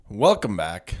Welcome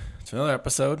back to another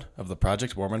episode of the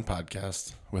Project Warman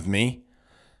podcast with me,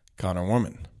 Connor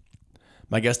Warman.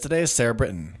 My guest today is Sarah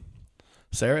Brittain.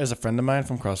 Sarah is a friend of mine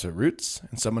from CrossFit Roots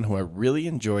and someone who I really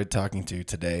enjoyed talking to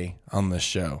today on this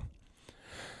show.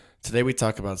 Today we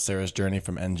talk about Sarah's journey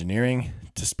from engineering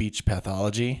to speech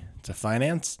pathology to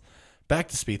finance, back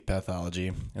to speech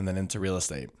pathology, and then into real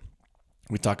estate.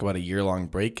 We talk about a year-long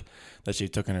break that she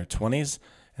took in her 20s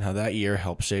and how that year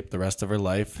helped shape the rest of her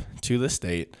life to this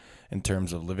date in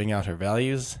terms of living out her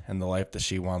values and the life that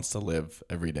she wants to live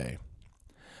every day.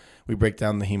 We break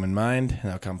down the human mind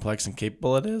and how complex and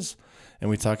capable it is, and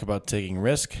we talk about taking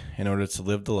risk in order to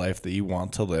live the life that you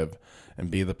want to live and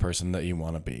be the person that you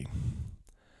want to be.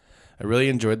 I really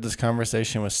enjoyed this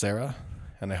conversation with Sarah,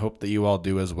 and I hope that you all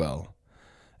do as well.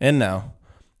 And now,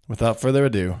 without further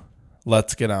ado,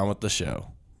 let's get on with the show.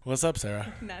 What's up,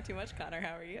 Sarah? Not too much, Connor.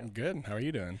 How are you? Good. How are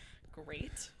you doing?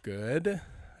 Great. Good.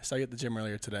 I saw you at the gym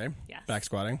earlier today. Yes. Back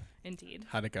squatting. Indeed.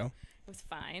 How'd it go? It was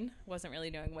fine. Wasn't really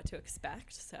knowing what to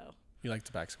expect, so. You like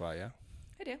to back squat, yeah?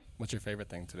 I do. What's your favorite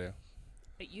thing to do?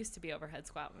 It used to be overhead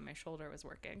squat when my shoulder was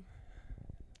working.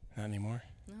 Not anymore?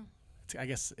 No. I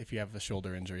guess if you have a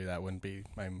shoulder injury, that wouldn't be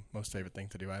my most favorite thing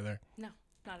to do either. No,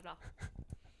 not at all.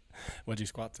 What'd you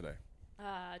squat today?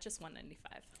 Just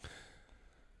 195.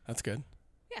 That's good.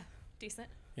 Yeah, decent.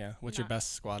 Yeah. What's your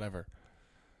best squat ever?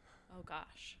 Oh,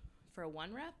 gosh. For a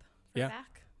 1 rep for Yeah.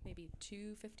 back, maybe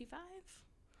 255.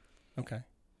 Okay.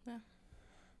 Yeah.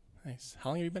 Nice. How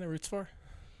long have you been at Roots for?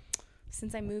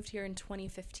 Since I moved here in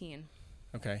 2015.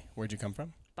 Okay. Where'd you come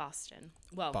from? Boston.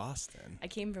 Well, Boston. I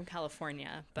came from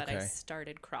California, but I Okay.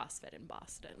 started CrossFit in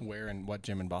Boston. Where and what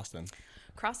gym in Boston?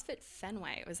 CrossFit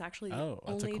Fenway. It was actually the Oh,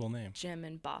 that's a only cool name. gym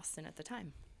in Boston at the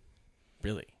time.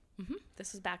 Really?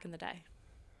 This was back in the day.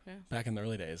 Back in the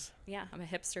early days. Yeah, I'm a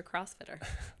hipster CrossFitter.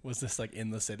 Was this like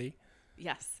in the city?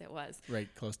 Yes, it was.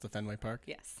 Right close to Fenway Park?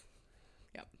 Yes.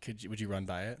 Would you run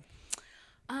by it?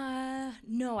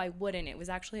 No, I wouldn't. It was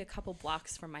actually a couple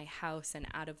blocks from my house and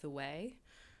out of the way.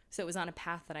 So it was on a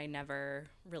path that I never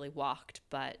really walked,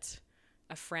 but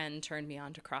a friend turned me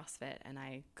on to CrossFit and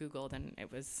I Googled and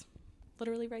it was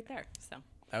literally right there. So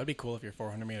That would be cool if your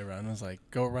 400-meter run was like,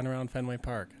 go run around Fenway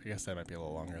Park. I guess that might be a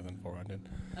little longer than 400.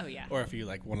 oh yeah. Or if you,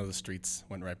 like, one of the streets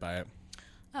went right by it.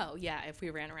 Oh yeah, if we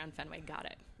ran around Fenway, got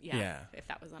it. Yeah. If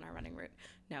that was on our running route.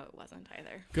 No, it wasn't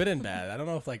either. Good and bad. I don't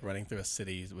know if, like, running through a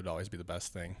city would always be the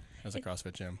best thing as a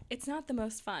CrossFit gym. It's not the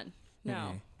most fun. No.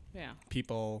 Mm-mm. Yeah.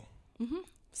 People,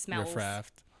 Smells.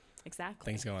 riffraff, Exactly.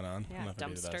 things going on. I don't Yeah. know if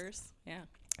it'd be the best. Dumpsters. Yeah.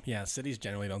 Yeah, cities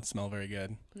generally don't smell very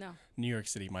good. No. New York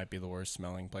City might be the worst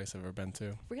smelling place I've ever been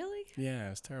to. Really? Yeah, it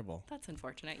was terrible. That's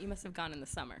unfortunate. You must have gone in the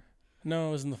summer. No,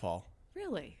 it was in the fall.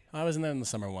 Really? I was in there in the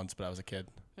summer once, but I was a kid.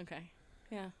 Okay.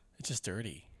 Yeah. It's just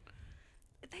dirty.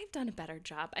 They've done a better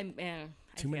job. Too many guess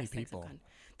things have people. gone-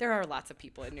 There are lots of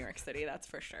people in New York City, that's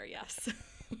for sure, yes.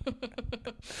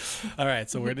 All right,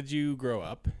 so where did you grow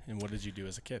up, and what did you do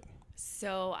as a kid?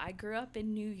 So I grew up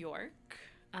in New York,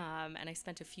 and I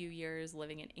spent a few years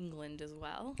living in England as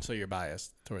well. So you're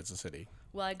biased towards the city.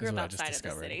 Well, I grew Is up what I just outside of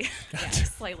the discovered. city. Yeah,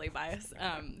 slightly biased.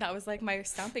 That was like my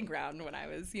stomping ground when I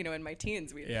was, in my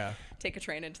teens. We'd Yeah. take a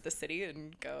train into the city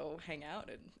and go hang out,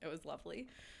 and it was lovely.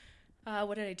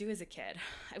 What did I do as a kid?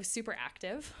 I was super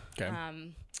active. Okay.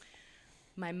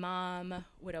 My mom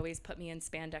would always put me in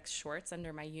spandex shorts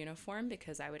under my uniform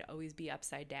because I would always be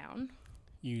upside down.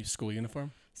 You school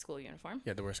uniform? School uniform. You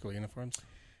had to wear school uniforms?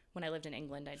 When I lived in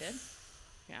England, I did.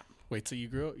 Yeah. Wait, so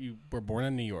you were born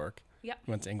in New York. Yep.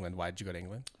 You went to England. Why did you go to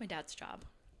England? My dad's job.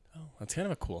 Oh, that's kind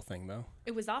of a cool thing, though.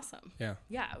 It was awesome. Yeah.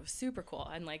 Yeah, it was super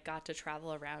cool. And got to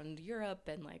travel around Europe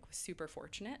and was super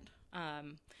fortunate.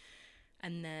 And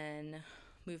then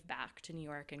moved back to New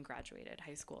York and graduated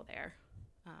high school there.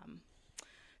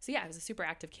 So yeah, I was a super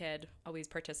active kid, always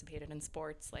participated in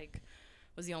sports,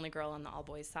 was the only girl on the all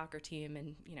boys soccer team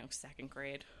in, 2nd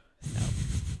grade. So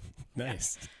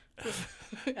Nice.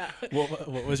 yeah.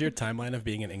 What was your timeline of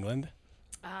being in England?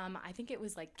 I think it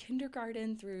was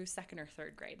kindergarten through 2nd or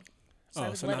 3rd grade. So I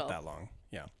was so little. not that long.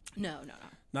 Yeah. No.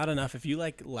 Not enough. If you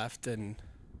left in,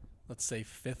 let's say,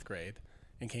 5th grade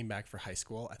and came back for high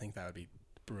school, I think that would be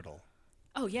brutal.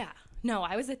 Oh yeah. No,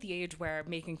 I was at the age where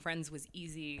making friends was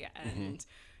easy and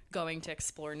going to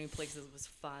explore new places was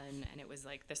fun, and it was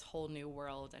this whole new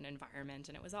world and environment,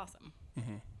 and it was awesome.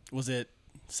 Mm-hmm. Was it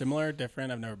similar,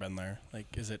 different? I've never been there.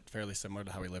 Is it fairly similar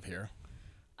to how we live here?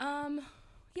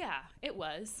 Yeah, it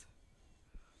was.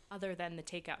 Other than the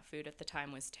takeout food at the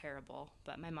time was terrible,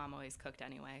 but my mom always cooked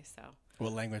anyway, so.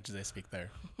 What language do they speak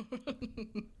there?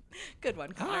 Good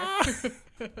one, Connor.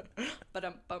 But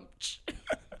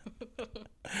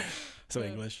So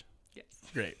English? Yes.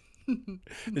 Great.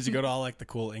 Did you go to all like the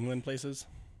cool England places?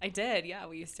 I did, yeah.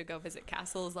 We used to go visit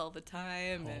castles all the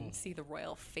time and see the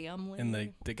royal family.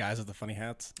 And the guys with the funny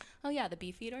hats? Oh, yeah, the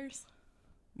beef eaters.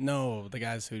 No, the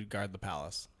guys who guard the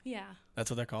palace. Yeah.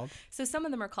 That's what they're called? So some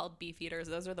of them are called beef eaters.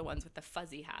 Those are the ones with the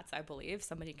fuzzy hats, I believe.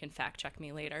 Somebody can fact check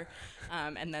me later.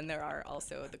 And then there are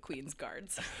also the Queen's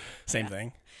Guards. Same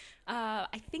thing?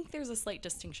 I think there's a slight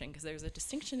distinction because there's a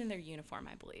distinction in their uniform,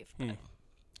 I believe. But,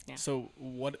 yeah. So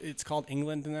what it's called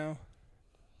England now?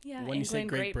 Yeah, When England, you say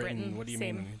Great Britain, what do you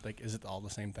same. mean? Like, is it all the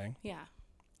same thing? Yeah.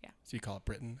 So you call it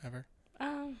Britain ever?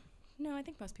 No, I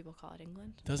think most people call it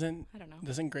England. I don't know.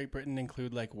 Doesn't Great Britain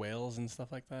include like Wales and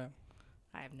stuff like that?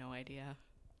 I have no idea.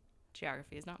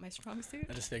 Geography is not my strong suit.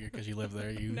 I just figured because you live there,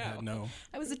 you had no.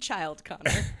 I was a child, Connor.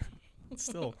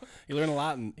 Still, you learn a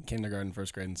lot in kindergarten,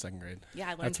 first grade, and second grade. Yeah, I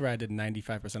learned. That's where I did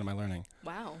 95% of my learning.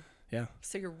 Wow. Yeah.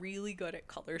 So you're really good at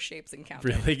color, shapes, and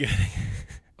counting. Really good.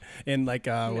 And like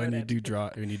when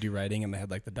you do writing, and they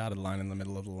had like the dotted line in the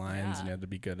middle of the lines, and you had to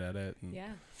be good at it. And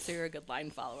yeah. So you're a good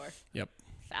line follower. Yep.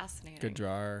 Fascinating. Good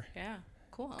drawer. Yeah.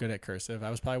 Cool. Good at cursive. I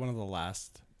was probably one of the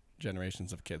last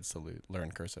generations of kids to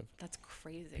learn cursive. That's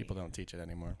crazy. People don't teach it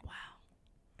anymore. Wow.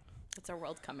 What's our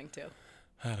world coming to?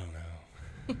 I don't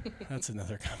know. That's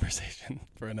another conversation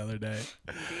for another day.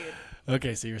 Indeed.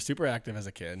 Okay, so you were super active as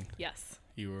a kid. Yes.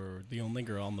 You were the only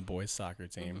girl on the boys' soccer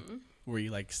team. Mm-hmm. Were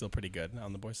you like still pretty good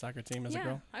on the boys' soccer team as a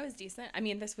girl? I was decent. I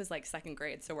mean, this was like second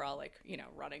grade, so we're all like,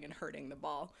 running and hurting the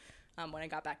ball. When I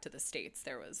got back to the States,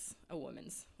 there was a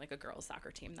girls' soccer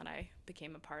team that I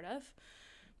became a part of.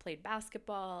 Played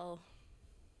basketball,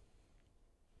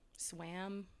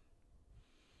 swam.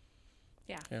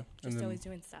 Yeah. Just always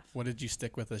doing stuff. What did you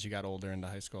stick with as you got older into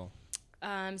high school?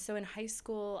 So in high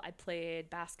school, I played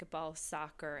basketball,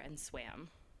 soccer, and swam.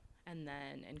 And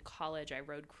then in college, I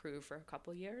rode crew for a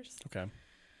couple years. Okay.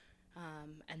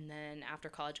 And then after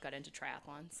college, got into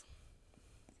triathlons.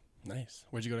 Nice.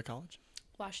 Where'd you go to college?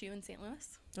 Wash U in St.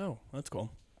 Louis. Oh, that's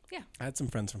cool. Yeah. I had some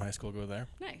friends from high school go there.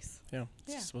 Nice. Yeah.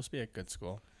 It's supposed to be a good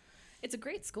school. It's a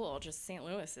great school. Just St.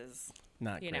 Louis is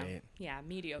not great.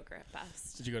 Mediocre at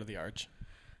best. Did you go to the Arch?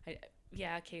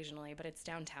 Yeah, occasionally, but it's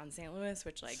downtown St. Louis,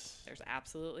 which there's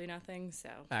absolutely nothing. So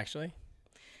actually,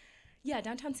 yeah,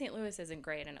 downtown St. Louis isn't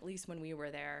great, and at least when we were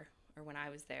there or when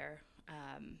I was there,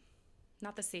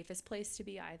 not the safest place to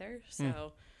be either.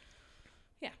 So.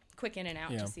 Yeah, quick in and out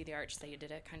to see the Arch, say you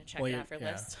did it, kind of check it off your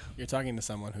list. You're talking to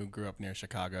someone who grew up near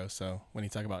Chicago, so when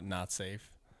you talk about not safe,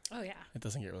 it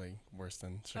doesn't get really worse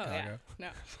than Chicago. Oh,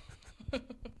 yeah. No,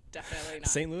 definitely not.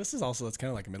 St. Louis is also, it's kind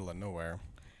of like middle of nowhere.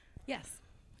 Yes,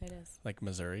 it is. Like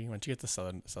Missouri. Once you get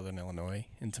to southern Illinois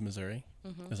into Missouri,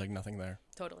 there's like nothing there.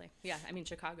 Totally. Yeah, I mean,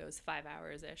 Chicago is 5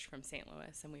 hours-ish from St.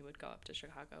 Louis, and we would go up to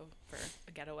Chicago for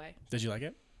a getaway. Did you like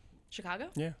it? Chicago?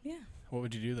 Yeah. Yeah. What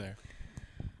would you do there?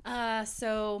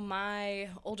 So my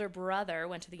older brother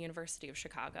went to the University of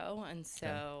Chicago, and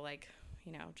so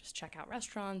just check out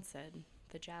restaurants and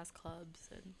the jazz clubs.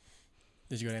 And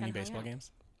did you go to any baseball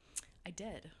games? I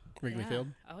did. Wrigley Field?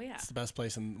 Oh yeah. It's the best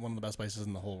place one of the best places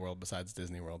in the whole world besides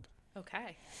Disney World.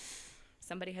 Okay.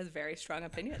 Somebody has very strong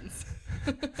opinions.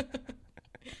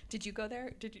 Did you go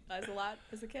there? Did you a lot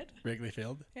as a kid? Wrigley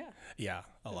Field? Yeah. Yeah,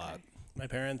 a lot. My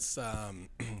parents,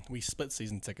 we split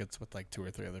season tickets with like 2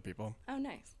 or 3 other people. Oh,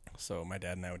 nice. So my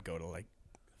dad and I would go to like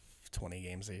 20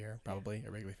 games a year, probably,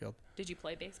 at Wrigley Field. Did you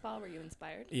play baseball? Were you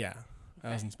inspired? Yeah,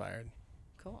 I was inspired.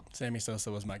 Cool. Sammy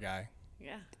Sosa was my guy.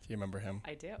 Yeah. Do you remember him?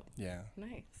 I do. Yeah.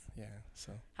 Nice. Yeah,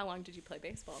 so. How long did you play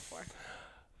baseball for?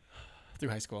 Through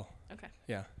high school. Okay.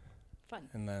 Yeah. Fun.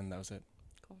 And then that was it.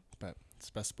 Cool. But it's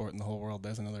the best sport in the whole world.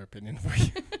 There's another opinion for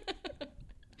you.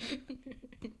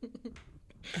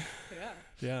 Yeah.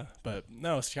 Yeah, but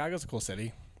no, Chicago's a cool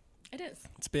city. It is.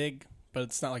 It's big, but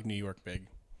it's not like New York big.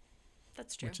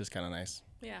 That's true. Which is kind of nice.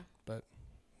 Yeah. But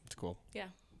it's cool. Yeah.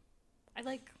 I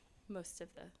like most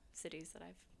of the cities that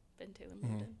I've been to and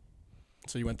lived in.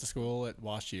 So you went to school at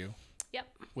Wash U. Yep.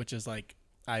 Which is like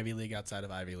Ivy League outside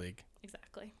of Ivy League.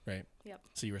 Exactly. Right? Yep.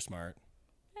 So you were smart.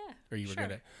 Yeah. Or you were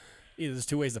good at... There's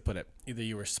 2 ways to put it. Either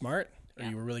you were smart or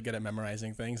you were really good at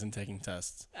memorizing things and taking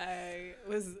tests. I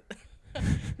was...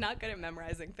 not good at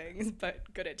memorizing things,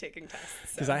 but good at taking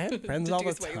tests. Because I had friends all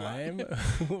the time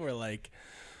who were like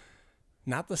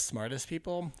not the smartest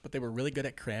people, but they were really good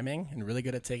at cramming and really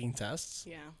good at taking tests.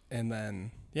 Yeah. And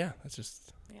then, that's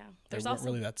just... Yeah. They weren't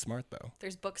really that smart, though.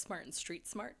 There's book smart and street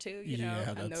smart, too, you know?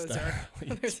 And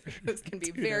those can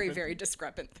be very, very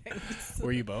discrepant things.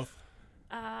 Were you both?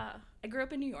 I grew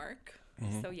up in New York,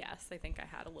 so yes, I think I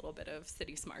had a little bit of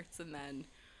city smarts, and then...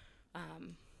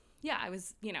 I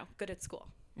was, good at school.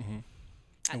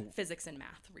 At physics and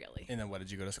math, really. And then what did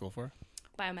you go to school for?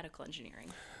 Biomedical engineering.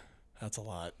 That's a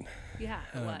lot. Yeah,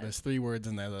 it was. There's 3 words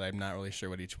in there that I'm not really sure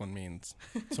what each one means.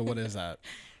 So what is that?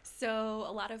 So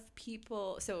a lot of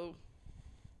people,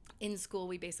 in school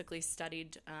we basically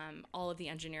studied all of the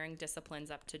engineering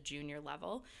disciplines up to junior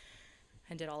level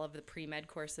and did all of the pre-med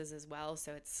courses as well.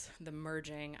 So it's the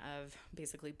merging of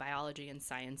basically biology and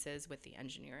sciences with the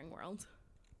engineering world.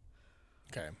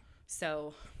 Okay.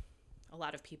 So a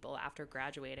lot of people after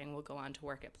graduating will go on to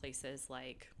work at places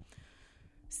like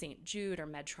St. Jude or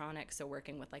Medtronic, so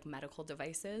working with like medical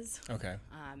devices. Okay.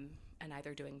 And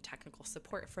either doing technical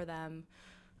support for them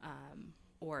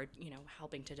or,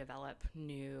 helping to develop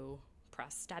new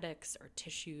prosthetics or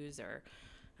tissues or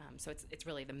so it's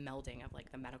really the melding of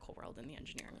like the medical world and the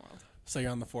engineering world. So you're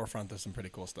on the forefront of some pretty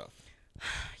cool stuff.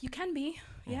 You can be.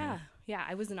 Yeah. Yeah,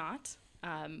 I was not.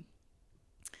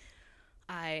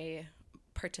 I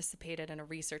participated in a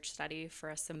research study for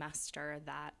a semester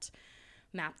that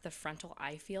mapped the frontal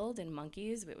eye field in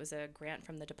monkeys. It was a grant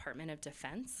from the Department of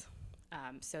Defense.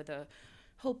 So the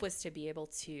hope was to be able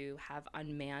to have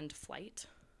unmanned flight.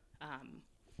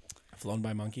 Flown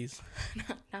by monkeys?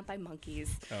 Not by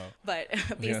monkeys, Oh. but I was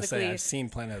basically. gonna say, I've seen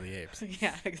Planet of the Apes.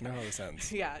 Yeah, exactly. I know how this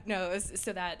ends. Yeah, no, it was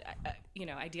so that,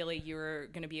 ideally you were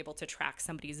going to be able to track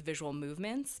somebody's visual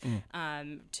movements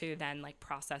to then like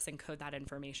process and code that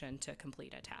information to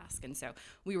complete a task. And so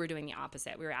we were doing the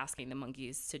opposite. We were asking the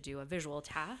monkeys to do a visual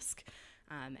task.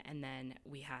 And then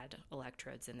we had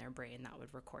electrodes in their brain that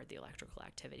would record the electrical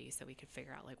activity so we could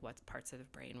figure out like what parts of the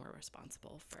brain were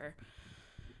responsible for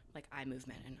like eye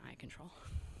movement and eye control.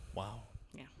 Wow.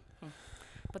 Yeah.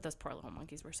 But those poor little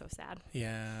monkeys were so sad.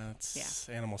 Yeah,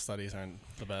 animal studies aren't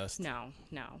the best. No.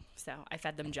 So I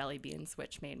fed them jelly beans,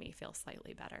 which made me feel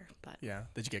slightly better. But yeah.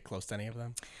 Did you get close to any of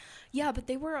them? Yeah, but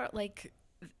they were like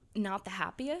not the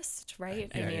happiest,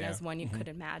 right? Yeah, as one you could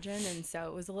imagine. And so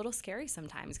it was a little scary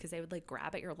sometimes because they would like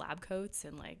grab at your lab coats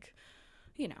and like,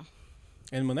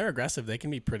 And when they're aggressive, they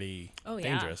can be pretty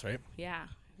dangerous, right? Yeah.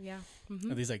 Yeah.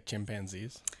 Are these like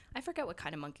chimpanzees? I forget what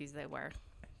kind of monkeys they were,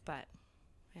 but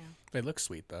yeah. They look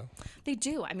sweet though. They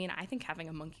do. I mean, I think having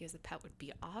a monkey as a pet would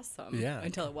be awesome. Yeah.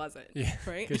 Until it wasn't. Yeah.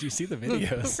 Right? Because you see the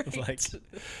videos of Right. like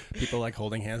people like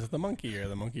holding hands with the monkey, or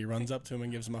the monkey runs up to him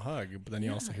and gives him a hug. But then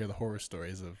you also hear the horror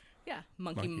stories of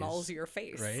monkey monkeys, mauls your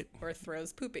face, right? Or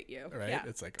throws poop at you, right. Yeah,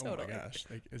 It's like, totally. oh my gosh,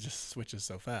 like, it just switches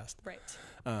so fast. Right.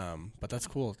 But that's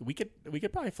cool. We could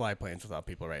probably fly planes without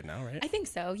people right now, right? I think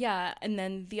so, yeah. And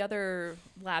then the other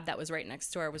lab that was right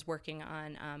next door was working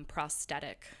on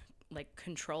prosthetic like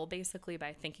control, basically,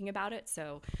 by thinking about it.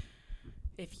 So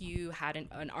if you had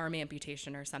an arm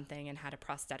amputation or something and had a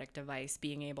prosthetic device,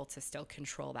 being able to still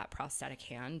control that prosthetic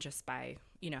hand just by,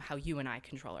 how you and I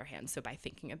control our hands. So by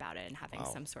thinking about it and having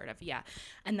some sort of,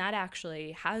 And that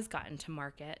actually has gotten to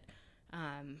market.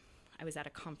 I was at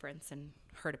a conference and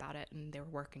heard about it, and they were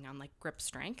working on like grip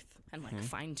strength and like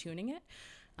fine tuning it.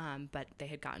 But they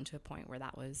had gotten to a point where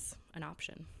that was an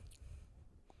option.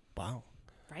 Wow.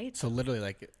 Right? So literally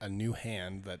like a new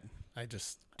hand that I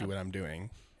just do what I'm doing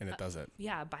and it does it.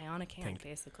 Yeah, bionic hand,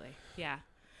 basically. Yeah.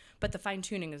 But the fine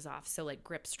tuning is off. So like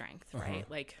grip strength, right?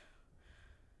 Like,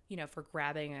 for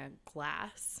grabbing a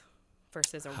glass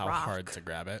versus a rock. How hard to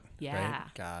grab it. Yeah. Right?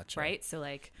 Gotcha. Right? So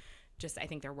like, I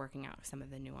think they're working out some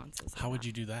of the nuances. How would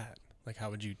you do that? Like, how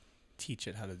would you teach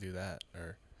it how to do that?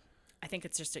 Or I think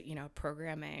it's just a,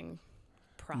 programming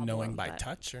problem. Knowing by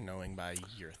touch or knowing by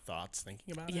your thoughts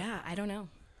thinking about it? Yeah, I don't know.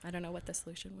 I don't know what the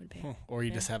solution would be. Or you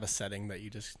just have a setting that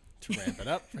you just to ramp it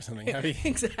up for something heavy.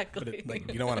 Exactly.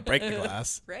 But you don't want to break the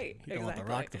glass. Right. You don't want the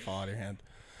rock to fall out of your hand.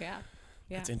 Yeah.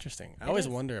 Yeah. It's interesting. I always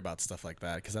wonder about stuff like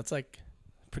that because that's like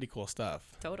pretty cool stuff.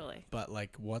 Totally. But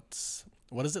like, what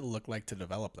does it look like to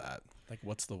develop that? Like,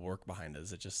 what's the work behind it?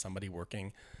 Is it just somebody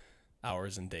working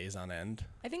hours and days on end?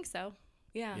 I think so.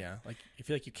 Yeah. Yeah. Like, I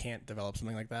feel like you can't develop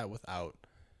something like that without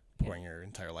pouring your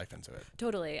entire life into it.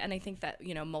 Totally. And I think that,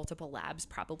 multiple labs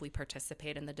probably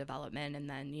participate in the development. And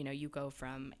then, you go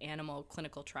from animal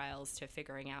clinical trials to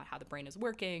figuring out how the brain is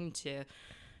working to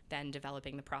then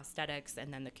developing the prosthetics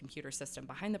and then the computer system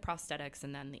behind the prosthetics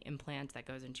and then the implant that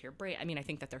goes into your brain. I mean, I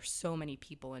think that there's so many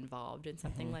people involved in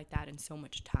something like that and so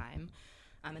much time.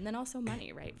 And then also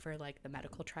money, right, for like the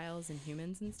medical trials in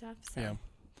humans and stuff. So. Yeah.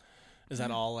 Is that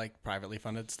all like privately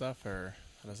funded stuff or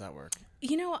how does that work?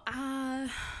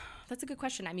 That's a good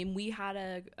question. I mean, we had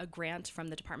a grant from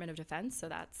the Department of Defense, so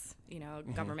that's, a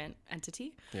government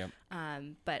entity. Yeah.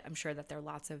 But I'm sure that there are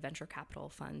lots of venture capital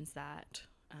funds that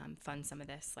fund some of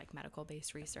this, like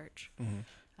medical-based research.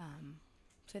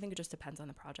 So I think it just depends on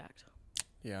the project.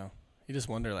 Yeah. You just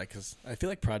wonder, like, because I feel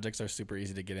like projects are super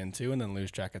easy to get into and then lose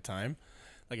track of time.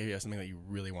 Like, if you have something that you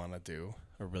really want to do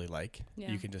or really like,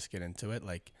 you can just get into it.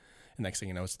 Like, And next thing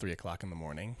you know, it's 3:00 in the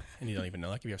morning and you don't even know,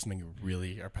 like, if you have something you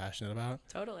really are passionate about.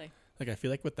 Totally. Like, I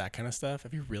feel like with that kind of stuff,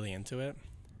 if you're really into it,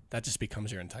 that just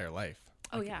becomes your entire life.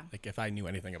 Oh, like, yeah. Like, if I knew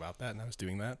anything about that and I was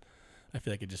doing that, I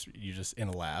feel like you're just in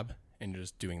a lab and you're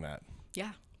just doing that.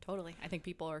 Yeah, totally. I think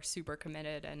people are super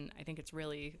committed, and I think it's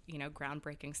really,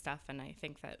 groundbreaking stuff. And I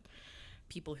think that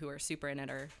people who are super in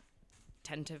it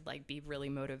tend to like be really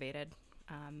motivated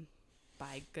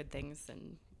by good things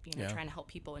and, trying to help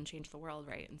people and change the world.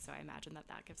 Right. And so I imagine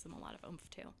that gives them a lot of oomph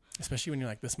too. Especially when you're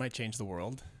like, this might change the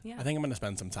world. Yeah. I think I'm going to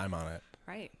spend some time on it.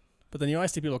 Right. But then you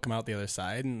always see people come out the other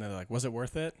side and they're like, was it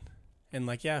worth it? And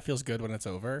like, yeah, it feels good when it's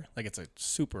over. Like, it's a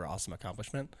super awesome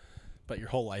accomplishment, but your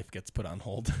whole life gets put on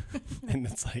hold. And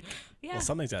it's like, well,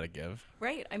 something's got to give.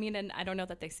 Right. I mean, and I don't know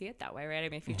that they see it that way, right? I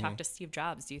mean, if you talk to Steve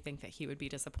Jobs, do you think that he would be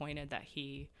disappointed that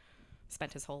he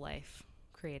spent his whole life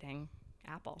creating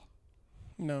Apple?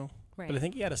 No. Right. But I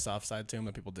think he had a soft side to him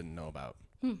that people didn't know about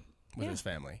with his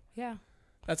family. Yeah.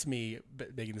 That's me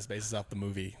making this basis off the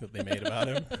movie that they made about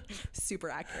him.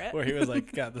 Super accurate. Where he was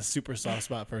like, got the super soft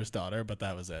spot for his daughter, but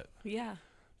that was it. Yeah.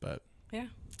 But yeah,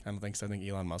 I don't think so. I think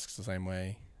Elon Musk's the same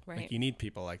way. Right. Like, you need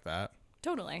people like that.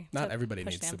 Totally. Not everybody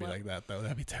needs to be like that, though.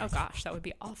 That'd be terrible. Oh, gosh, that would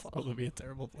be awful. It would be a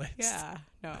terrible place. Yeah,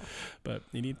 no. But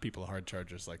you need people, hard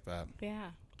chargers like that.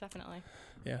 Yeah, definitely.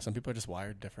 Yeah, some people are just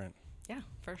wired different. Yeah,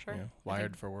 for sure.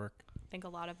 Wired for work. I think a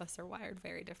lot of us are wired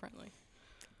very differently.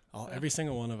 Every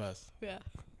single one of us. Yeah.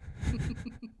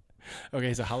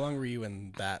 Okay, so how long were you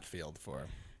in that field for?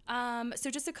 So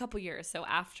just a couple years. So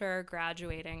after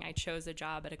graduating, I chose a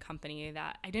job at a company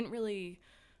that I didn't really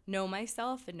know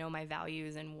myself and know my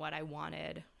values and what I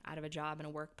wanted out of a job in a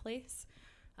workplace.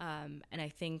 And I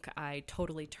think I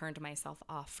totally turned myself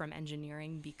off from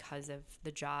engineering because of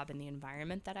the job and the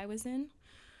environment that I was in.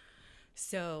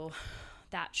 So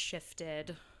that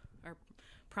shifted or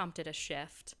prompted a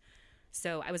shift.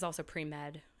 So I was also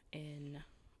pre-med in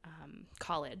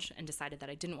college and decided that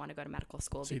I didn't want to go to medical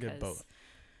school. So you did both?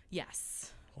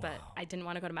 Yes. Wow. But I didn't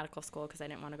want to go to medical school because I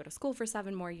didn't want to go to school for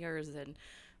 7 more years.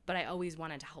 But I always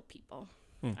wanted to help people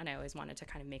and I always wanted to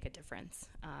kind of make a difference.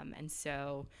 And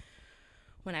so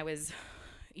when I was,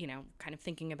 kind of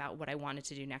thinking about what I wanted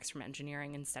to do next from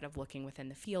engineering, instead of looking within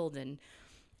the field and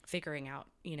figuring out,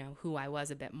 who I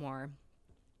was a bit more,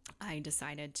 I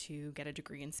decided to get a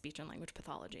degree in speech and language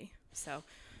pathology. So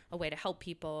a way to help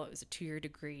people. It was a 2-year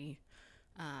degree.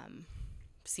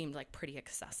 Seemed like pretty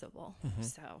accessible.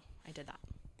 So I did that.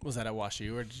 Was that at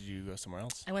WashU or did you go somewhere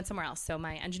else? I went somewhere else. So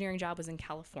my engineering job was in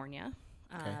California.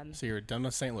 Okay. So you were done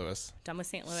with St. Louis. Done with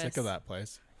St. Louis. Sick of that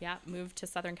place. Yeah. Moved to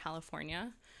Southern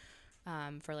California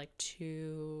for like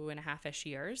 2.5-ish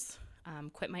years.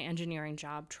 Quit my engineering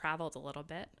job, traveled a little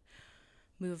bit,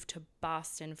 moved to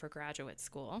Boston for graduate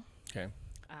school. Okay.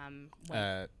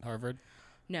 At Harvard?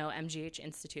 No, MGH,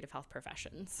 Institute of Health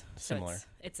Professions. Similar.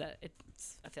 So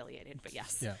it's affiliated, but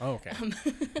yes. Yeah. Oh, okay.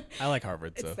 I like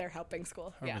Harvard. It's their helping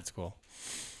school. Harvard's cool.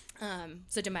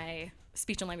 So did my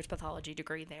speech and language pathology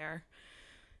degree there.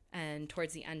 And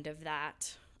towards the end of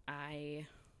that, I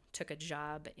took a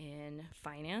job in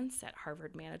finance at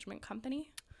Harvard Management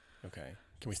Company. Okay.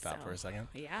 Can we stop for a second?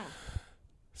 Yeah.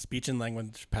 Speech and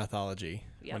language pathology.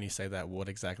 Yep. When you say that, what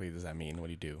exactly does that mean? What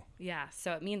do you do? Yeah.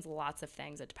 So it means lots of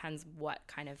things. It depends what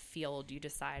kind of field you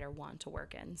decide or want to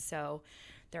work in. So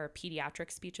there are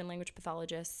pediatric speech and language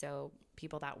pathologists. So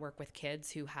people that work with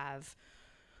kids who have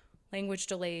language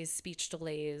delays, speech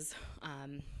delays,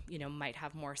 might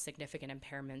have more significant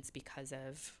impairments because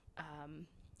of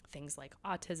things like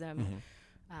autism.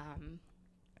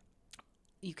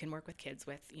 You can work with kids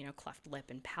with, cleft lip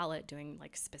and palate, doing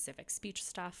like specific speech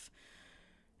stuff.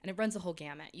 And it runs the whole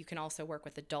gamut. You can also work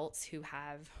with adults who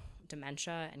have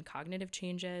dementia and cognitive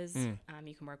changes.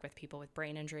 You can work with people with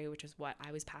brain injury, which is what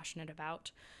I was passionate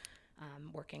about,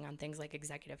 working on things like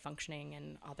executive functioning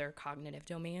and other cognitive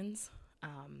domains.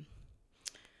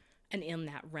 And in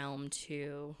that realm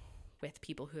too, with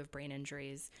people who have brain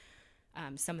injuries,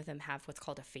 some of them have what's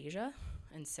called aphasia.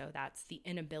 And so that's the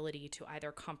inability to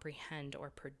either comprehend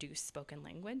or produce spoken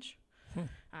language,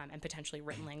 and potentially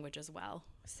written language as well.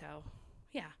 So,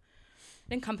 yeah,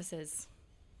 it encompasses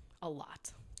a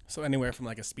lot. So anywhere from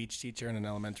like a speech teacher in an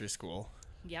elementary school.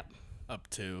 Yep. Up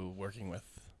to working with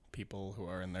people who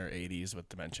are in their 80s with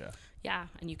dementia. Yeah,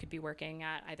 and you could be working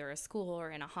at either a school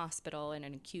or in a hospital in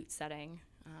an acute setting,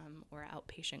 or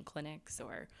outpatient clinics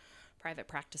or private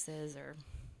practices, or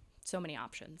so many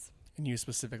options. And you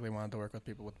specifically wanted to work with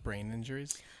people with brain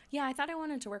injuries? Yeah, I thought I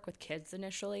wanted to work with kids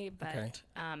initially, but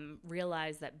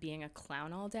realized that being a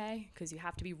clown all day, because you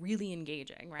have to be really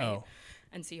engaging, right? Oh.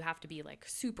 And so you have to be like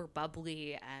super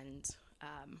bubbly and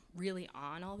really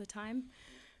on all the time.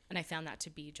 And I found that to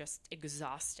be just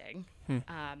exhausting,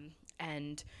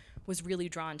 and was really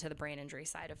drawn to the brain injury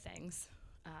side of things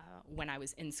when I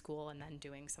was in school and then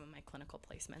doing some of my clinical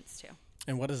placements too.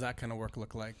 And what does that kind of work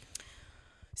look like?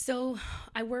 So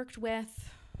I worked with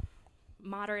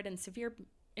moderate and severe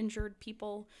injured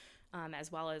people, as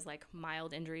well as like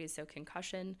mild injuries, so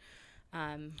concussion.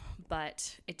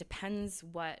 But it depends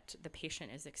what the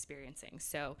patient is experiencing.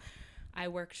 So I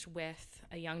worked with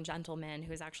a young gentleman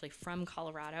who was actually from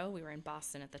Colorado. We were in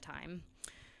Boston at the time.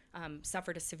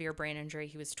 Suffered a severe brain injury.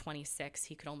 He was 26.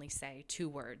 He could only say 2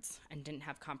 words and didn't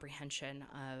have comprehension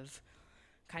of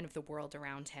kind of the world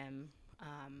around him,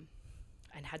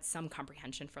 and had some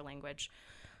comprehension for language.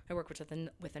 I worked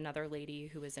with another lady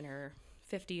who was in her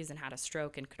 50s and had a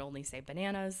stroke and could only say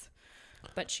bananas,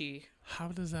 but she... How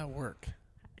does that work?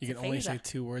 You can only say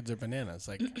 2 words or bananas.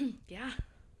 Like, yeah.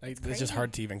 It's just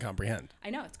hard to even comprehend. I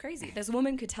know, it's crazy. This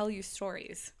woman could tell you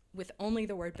stories with only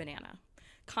the word banana.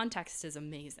 Context is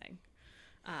amazing.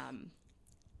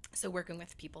 So working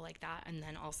with people like that, and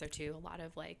then also too, a lot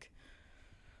of like,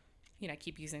 I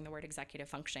keep using the word executive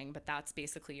functioning, but that's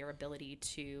basically your ability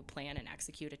to plan and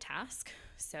execute a task.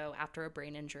 So after a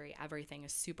brain injury, everything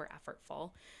is super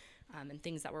effortful, and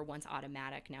things that were once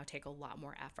automatic now take a lot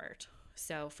more effort.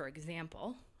 So for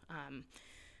example,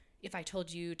 if I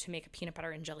told you to make a peanut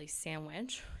butter and jelly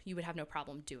sandwich, you would have no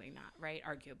problem doing that, right?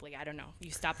 Arguably, I don't know.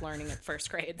 You stopped learning at first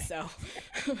grade, so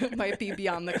it might be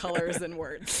beyond the colors and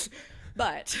words.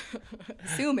 But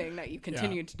assuming that you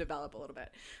continue to develop a little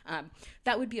bit,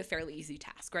 that would be a fairly easy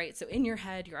task, right? So in your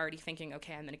head, you're already thinking,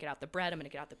 okay, I'm going to get out the bread, I'm going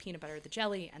to get out the peanut butter, the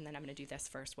jelly, and then I'm going to do this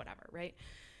first, whatever, right?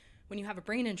 When you have a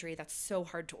brain injury, that's so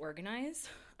hard to organize.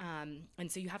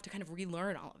 And so you have to kind of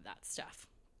relearn all of that stuff.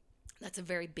 That's a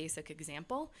very basic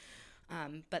example.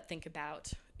 But think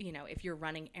about, if you're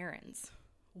running errands,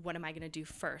 what am I going to do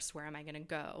first? Where am I going to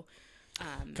go?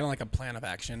 Kind of like a plan of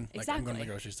action. Like, exactly. I'm going to the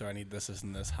grocery store. I need this, this,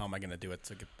 and this. How am I going to do it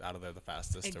to get out of there the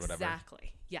fastest or whatever?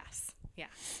 Exactly. Yes. Yeah.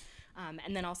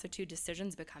 And then also, too,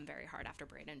 decisions become very hard after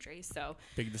brain injury. So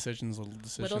big decisions, little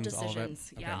decisions, all of it?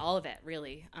 Yeah, okay. all of it,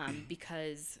 really.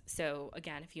 Because, so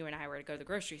again, if you and I were to go to the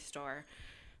grocery store,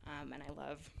 and I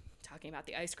love talking about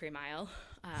the ice cream aisle,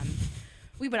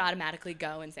 we would automatically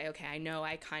go and say, okay, I know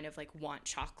I kind of like want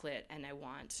chocolate and I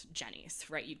want Jenny's,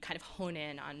 right? You'd kind of hone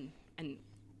in on and,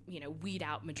 weed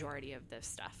out majority of this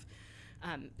stuff.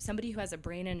 Somebody who has a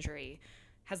brain injury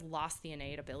has lost the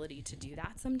innate ability to do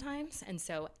that sometimes. And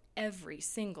so every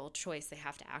single choice they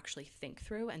have to actually think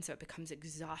through. And so it becomes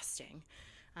exhausting.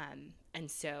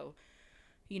 And so,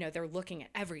 they're looking at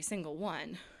every single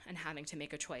one and having to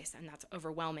make a choice. And that's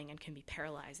overwhelming and can be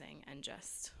paralyzing and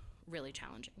just really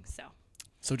challenging.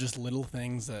 So just little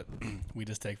things that we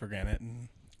just take for granted and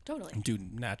totally do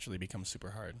naturally become super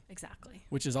hard. Exactly.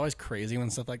 Which is always crazy when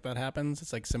stuff like that happens.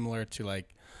 It's like similar to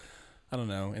like, I don't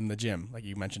know, in the gym, like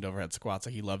you mentioned overhead squats,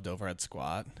 like you loved overhead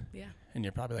squat. Yeah. And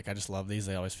you're probably like, I just love these.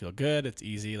 They always feel good. It's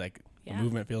easy. Like the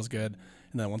movement feels good.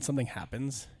 And then when something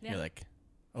happens, you're like,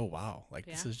 oh, wow. Like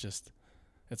this is just,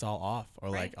 it's all off. Or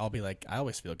like, I'll be like, I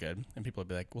always feel good. And people will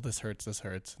be like, well, this hurts.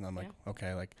 And I'm like,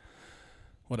 okay, like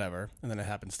whatever. And then it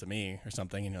happens to me or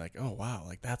something. And you're like, oh, wow.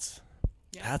 Like that's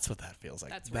what that feels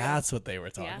like. That's what they were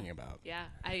talking about. Yeah.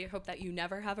 I hope that you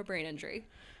never have a brain injury.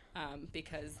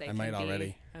 Because they might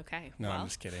already. Okay. No, I'm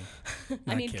just kidding.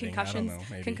 I mean, concussions. I don't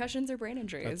know, concussions are brain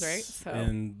injuries, right? So.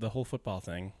 And the whole football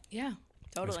thing. Yeah,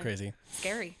 totally. It's crazy.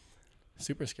 Scary.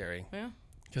 Super scary. Yeah.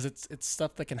 Because it's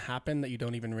stuff that can happen that you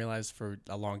don't even realize for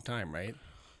a long time, right?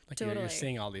 Like you're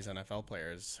seeing all these NFL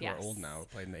players who are old now, who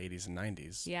played in the 80s and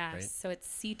 90s. Yeah. Right? So it's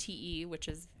CTE, which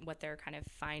is what they're kind of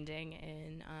finding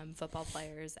in football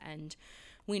players, and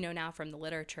we know now from the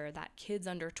literature that kids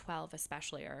under 12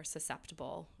 especially are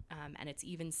susceptible, and it's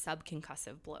even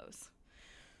subconcussive blows.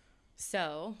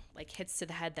 So like hits to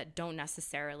the head that don't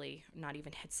necessarily, not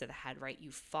even hits to the head, right?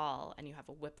 You fall and you have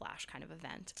a whiplash kind of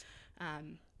event.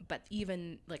 But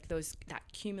even like that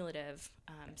cumulative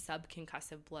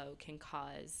subconcussive blow can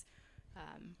cause,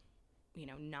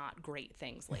 not great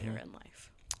things later in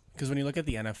life. Because when you look at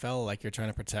the NFL, like you're trying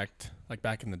to protect, like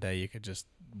back in the day, you could just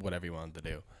whatever you wanted to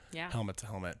do. Yeah. Helmet to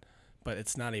helmet. But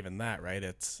it's not even that, right?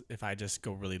 It's if I just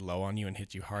go really low on you and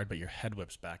hit you hard, but your head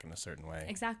whips back in a certain way.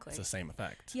 Exactly. It's the same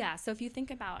effect. Yeah. So if you think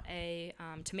about a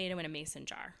tomato in a mason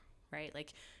jar, right?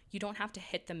 Like you don't have to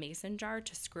hit the mason jar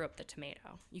to screw up the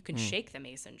tomato. You can shake the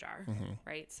mason jar,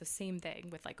 right? So same thing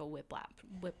with like a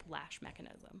whiplash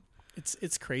mechanism.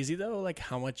 It's crazy though, like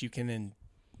how much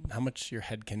your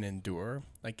head can endure,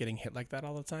 like getting hit like that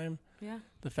all the time. Yeah.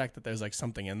 The fact that there's like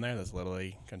something in there that's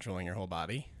literally controlling your whole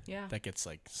body. Yeah. That gets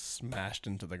like smashed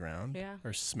into the ground. Yeah.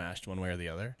 Or smashed one way or the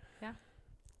other. Yeah.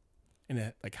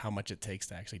 and like how much it takes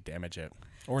to actually damage it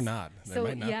or not. There So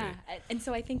might not yeah, be. and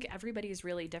so I think everybody's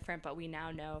really different, but we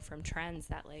now know from trends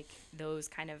that like those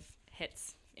kind of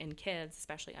hits in kids,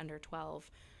 especially under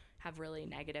 12, have really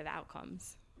negative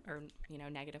outcomes or, you know,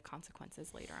 negative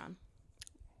consequences later on.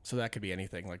 So that could be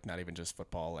anything, like not even just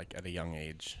football, like at a young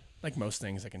age, like most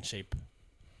things that can shape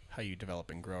how you develop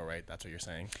and grow, right? That's what you're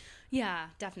saying. Yeah,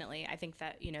 definitely. I think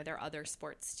that, you know, there are other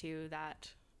sports too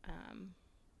that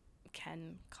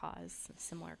can cause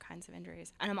similar kinds of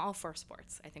injuries. And I'm all for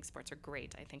sports. I think sports are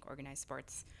great. I think organized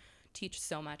sports teach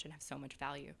so much and have so much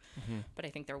value. But I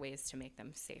think there are ways to make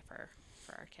them safer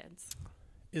for our kids.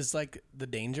 Is like the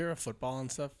danger of football and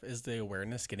stuff, is the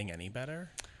awareness getting any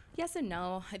better? Yes and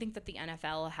no. I think that the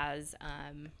NFL has,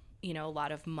 you know, a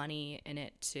lot of money in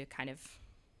it to kind of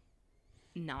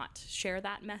not share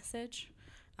that message.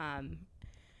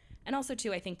 And also,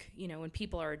 too, I think, you know, when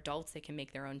people are adults, they can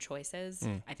make their own choices.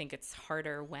 I think it's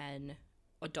harder when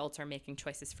adults are making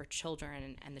choices for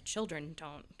children and the children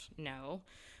don't know,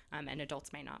 and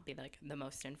adults might not be like the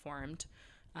most informed.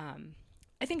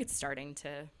 I think it's starting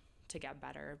to get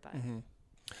better, but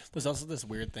There's also this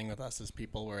weird thing with us as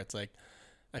people where it's like,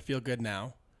 I feel good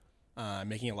now. I'm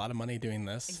making a lot of money doing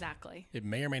this. exactly. It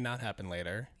may or may not happen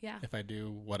later. Yeah. If I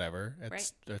do whatever.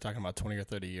 Right. They're talking about 20 or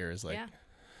 30 years. Like, Yeah.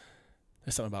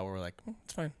 there's something about where we're like,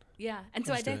 it's fine. Yeah. And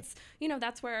so Let's do it's, you know,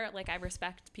 that's where like I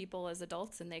respect people as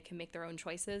adults and they can make their own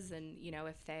choices. And, you know,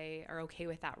 if they are okay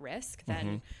with that risk,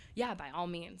 then yeah, by all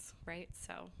means. Right.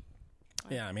 So.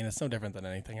 Yeah. I mean, it's no different than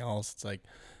anything else. It's like,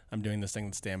 I'm doing this thing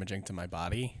that's damaging to my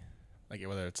body. Like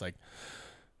whether it's like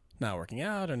not working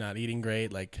out or not eating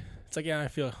great. Like it's like, yeah, I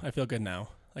feel good now.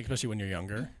 Like, especially when you're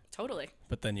younger. Totally.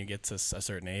 But then you get to a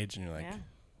certain age and you're like,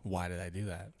 why did I do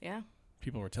that? Yeah.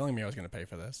 People were telling me I was going to pay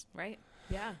for this. Right.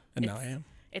 Yeah. And now I am.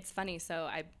 It's funny. So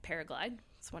I paraglide.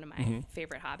 It's one of my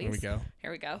favorite hobbies.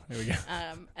 Here we go.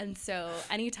 And so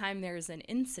anytime there's an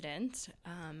incident,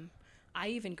 I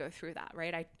even go through that,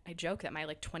 right? I joke that my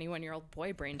like 21-year-old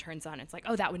boy brain turns on. It's like,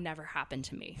 oh, that would never happen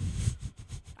to me.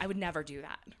 I would never do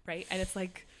that. Right. And it's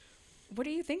like, what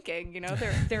are you thinking? You know,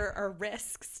 there are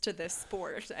risks to this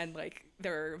sport and like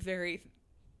there are very,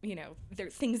 you know, there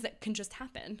are things that can just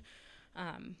happen.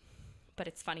 But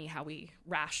it's funny how we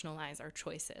rationalize our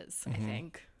choices, I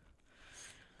think.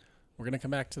 We're going to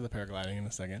come back to the paragliding in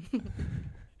a second.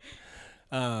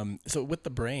 So with the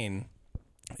brain,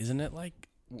 isn't it like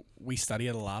we study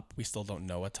it a lot, but we still don't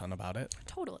know a ton about it?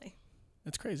 Totally.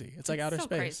 It's crazy. It's like outer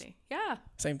space. Crazy. Yeah.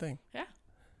 Same thing. Yeah.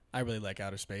 I really like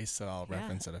outer space, so I'll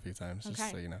reference it a few times just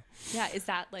so you know. Yeah, is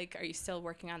that like, are you still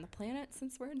working on the planet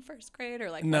since we're in first grade, or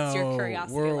like what's your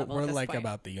curiosity level? We're at this like point?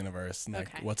 about the universe and like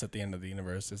what's at the end of the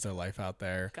universe. Is there life out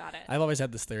there? Got it. I've always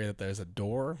had this theory that there's a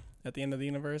door at the end of the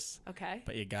universe. Okay.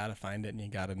 But you gotta find it and you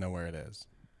gotta know where it is.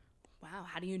 Wow,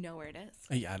 how do you know where it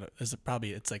is? Yeah, it's like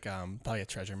probably a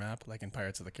treasure map, like in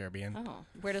Pirates of the Caribbean. Oh,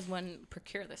 where does one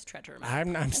procure this treasure map?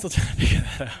 I'm still trying to figure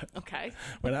that out. Okay.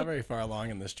 We're not very far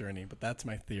along in this journey, but that's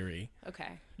my theory.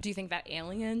 Okay. Do you think that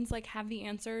aliens like have the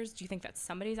answers? Do you think that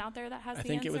somebody's out there that has the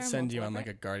answer? I think it would send you on like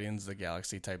a Guardians of the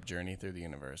Galaxy type journey through the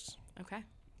universe. Okay.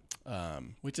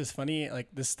 Which is funny. Like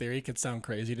this theory could sound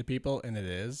crazy to people, and it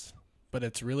is, but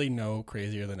it's really no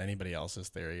crazier than anybody else's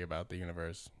theory about the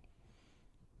universe.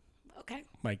 Okay.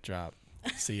 Mic drop.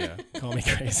 See ya. Call me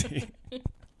crazy.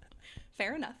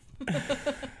 Fair enough.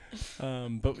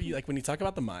 But like when you talk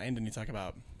about the mind and you talk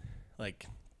about like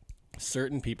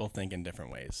certain people think in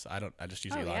different ways. I just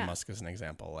use Elon Musk as an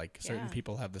example. Like certain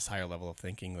people have this higher level of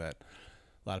thinking that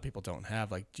a lot of people don't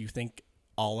have. Like, do you think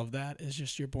all of that is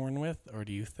just you're born with, or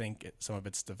do you think some of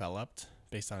it's developed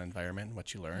based on environment and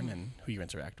what you learn and who you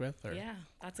interact with? Or yeah,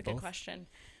 that's a good question.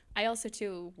 I also,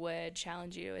 too, would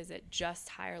challenge you. Is it just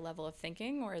higher level of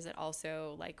thinking, or is it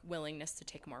also like willingness to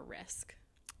take more risk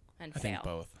and fail? I think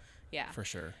both. Yeah. For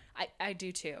sure. I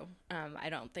do, too. I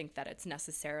don't think that it's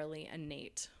necessarily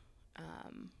innate,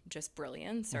 just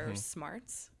brilliance or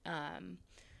smarts.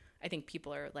 I think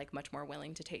people are like much more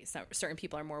willing to take, certain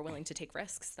people are more willing to take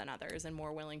risks than others and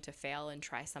more willing to fail and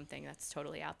try something that's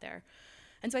totally out there.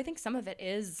 And so I think some of it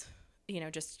is, you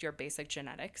know, just your basic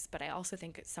genetics, but I also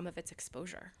think some of it's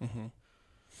exposure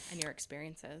and your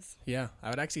experiences. Yeah,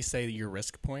 I would actually say that your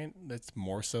risk point, that's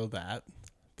more so that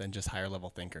than just higher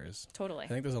level thinkers. Totally. I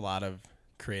think there's a lot of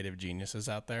creative geniuses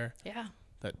out there. Yeah.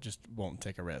 That just won't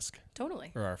take a risk.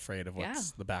 Totally. Or are afraid of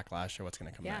what's the backlash or what's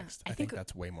going to come next. I think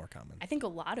that's way more common. I think a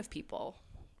lot of people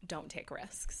don't take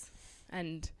risks.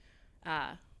 And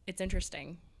it's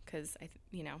interesting because,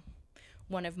 you know,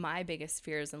 one of my biggest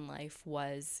fears in life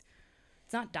was,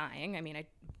 it's not dying. I mean, I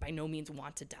by no means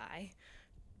want to die,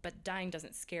 but dying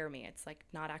doesn't scare me. It's like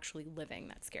not actually living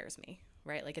that scares me.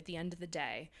 right? Like at the end of the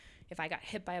day, if I got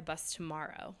hit by a bus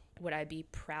tomorrow, would I be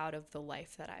proud of the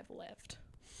life that I've lived?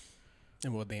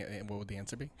 And what would the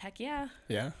answer be? Heck yeah.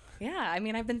 Yeah? Yeah. I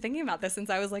mean, I've been thinking about this since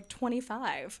I was like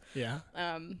 25. Yeah?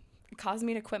 It caused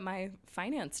me to quit my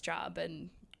finance job and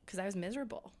because I was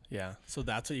miserable. Yeah. So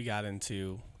that's what you got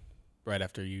into right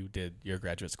after you did your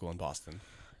graduate school in Boston.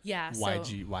 Yeah.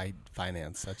 Why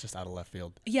finance? That's just out of left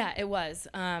field. Yeah, it was.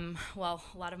 Well,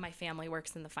 a lot of my family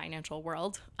works in the financial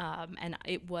world. And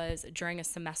it was during a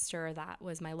semester that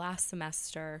was my last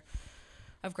semester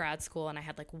of grad school. And I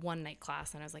had like one night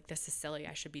class and I was like, this is silly.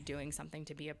 I should be doing something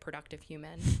to be a productive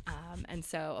human. And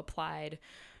so applied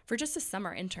for just a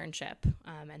summer internship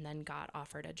and then got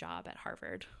offered a job at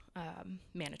Harvard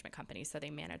management company. So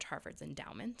they manage Harvard's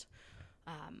endowment.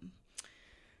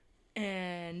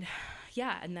 And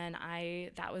yeah, and then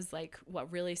that was like what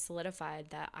really solidified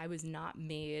that I was not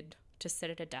made to sit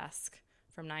at a desk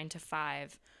from 9 to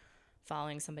 5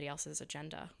 following somebody else's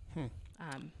agenda.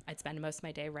 I'd spend most of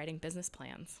my day writing business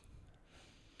plans.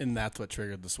 And that's what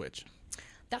triggered the switch.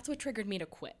 That's what triggered me to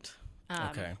quit.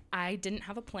 Okay. I didn't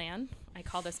have a plan. I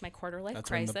call this my quarter life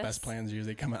crisis. That's when the best plans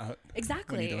usually come out.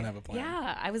 Exactly. When you don't have a plan.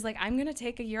 Yeah. I was like, I'm going to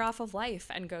take a year off of life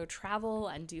and go travel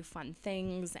and do fun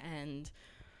things and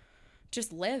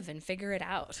just live and figure it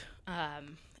out.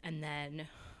 And then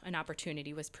an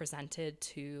opportunity was presented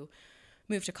to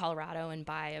move to Colorado and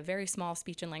buy a very small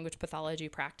speech and language pathology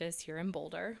practice here in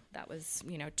Boulder. That was,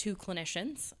 2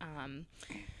 clinicians.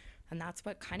 And that's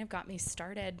what kind of got me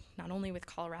started, not only with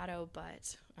Colorado,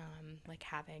 but like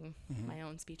having my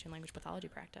own speech and language pathology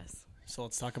practice. So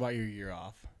let's talk about your year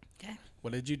off. Okay.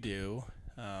 What did you do?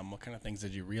 What kind of things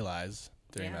did you realize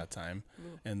during that time?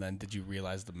 Ooh. And then did you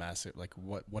realize the massive, like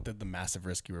what did the massive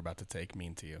risk you were about to take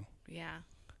mean to you? Yeah.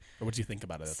 Or what did you think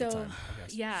about it at the time, I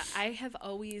guess? Yeah, I have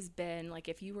always been, like,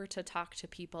 if you were to talk to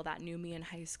people that knew me in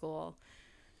high school,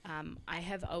 I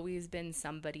have always been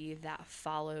somebody that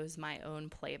follows my own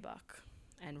playbook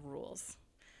and rules.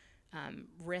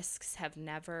 Risks have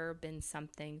never been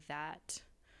something that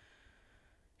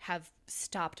have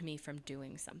stopped me from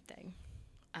doing something.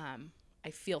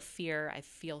 I feel fear, I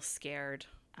feel scared,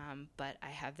 but I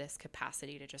have this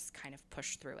capacity to just kind of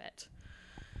push through it.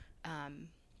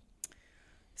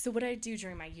 So what did I do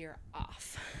during my year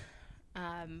off?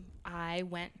 I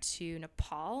went to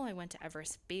Nepal. I went to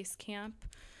Everest Base Camp.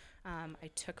 I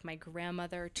took my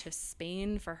grandmother to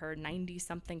Spain for her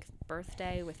 90-something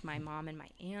birthday with my mom and my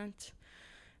aunt.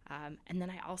 And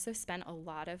then I also spent a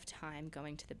lot of time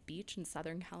going to the beach in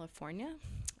Southern California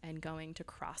and going to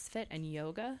CrossFit and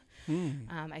yoga.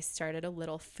 I started a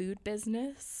little food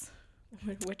business,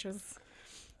 which was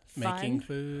fun. Making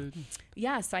food?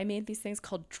 Yeah, so I made these things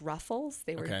called truffles.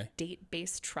 They were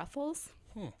date-based truffles.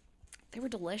 They were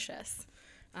delicious.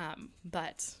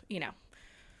 But,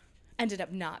 ended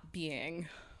up not being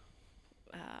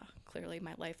clearly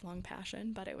my lifelong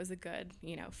passion, but it was a good,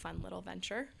 fun little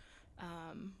venture.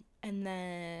 And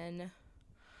then,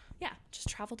 just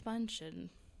traveled a bunch. And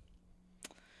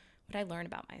what did I learn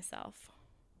about myself?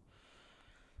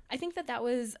 I think that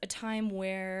was a time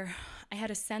where I had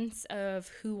a sense of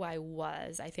who I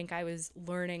was. I think I was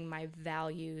learning my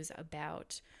values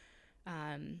about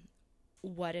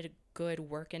what a good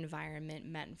work environment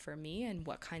meant for me and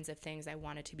what kinds of things I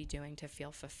wanted to be doing to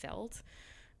feel fulfilled.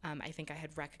 I think I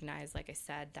had recognized, like I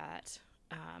said, that,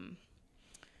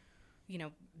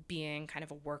 being kind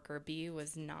of a worker bee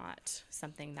was not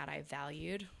something that I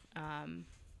valued.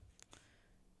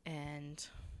 And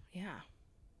yeah.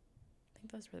 I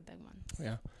think those were the big ones.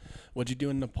 Yeah. What'd you do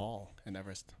in Nepal and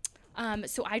Everest?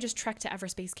 So I just trekked to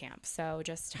Everest Base Camp. So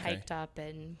just hiked up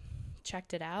and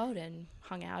checked it out and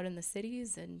hung out in the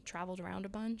cities and traveled around a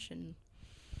bunch. And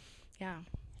yeah.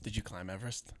 Did you climb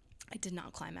Everest? I did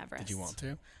not climb Everest. Did you want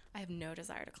to? I have no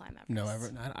desire to climb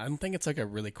Everest. No, I don't think it's like a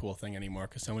really cool thing anymore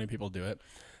because so many people do it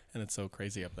and it's so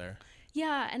crazy up there.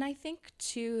 Yeah. And I think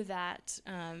too that,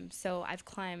 so I've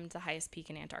climbed the highest peak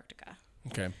in Antarctica.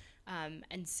 Okay.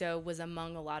 And so was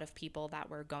among a lot of people that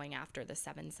were going after the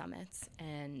 7 summits.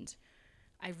 And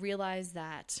I realized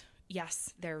that,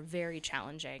 yes, they're very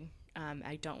challenging.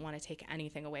 I don't want to take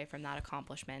anything away from that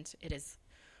accomplishment. It is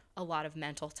a lot of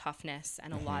mental toughness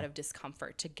and a lot of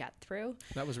discomfort to get through.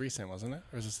 That was recent, wasn't it?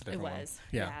 Or was this a different one? It was.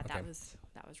 Yeah, okay.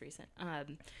 That was recent.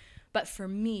 But for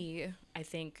me, I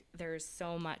think there's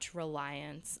so much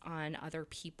reliance on other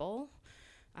people,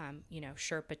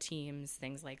 Sherpa teams,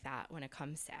 things like that when it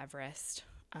comes to Everest,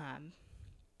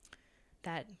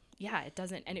 it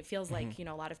doesn't, and it feels like,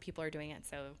 a lot of people are doing it.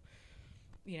 So,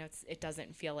 it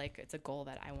doesn't feel like it's a goal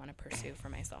that I want to pursue for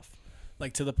myself.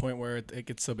 Like to the point where it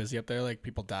gets so busy up there, like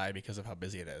people die because of how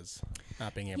busy it is,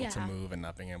 not being able to move and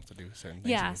not being able to do certain things.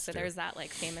 Yeah, so there's that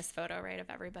like famous photo, right, of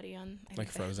everybody on like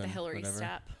Frozen, the Hillary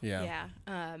step. Yeah.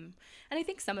 And I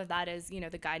think some of that is, you know,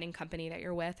 the guiding company that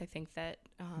you're with. I think that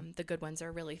the good ones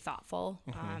are really thoughtful.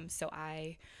 So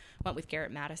I went with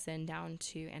Garrett Madison down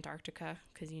to Antarctica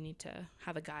because you need to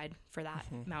have a guide for that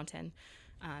mountain.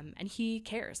 And he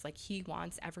cares, like he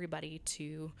wants everybody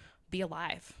to be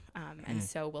alive. And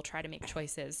so we'll try to make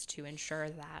choices to ensure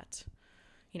that,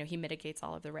 you know, he mitigates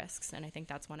all of the risks. And I think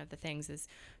that's one of the things is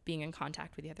being in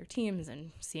contact with the other teams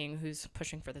and seeing who's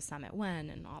pushing for the summit when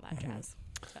and all that jazz.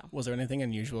 So. Was there anything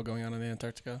unusual going on in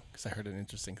Antarctica? Because I heard an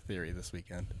interesting theory this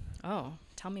weekend. Oh,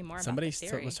 tell me more about Somebody the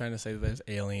theory. was trying to say that there's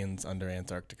aliens under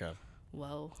Antarctica.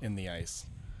 Whoa. In the ice.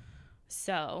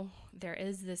 So there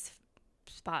is this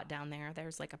spot down there.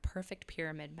 There's like a perfect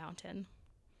pyramid mountain.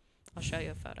 I'll show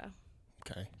you a photo.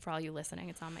 Okay. For all you listening,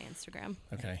 it's on my Instagram.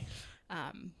 Okay.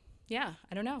 Yeah,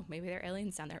 I don't know. Maybe there are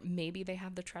aliens down there. Maybe they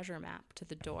have the treasure map to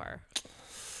the door.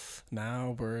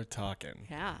 Now we're talking.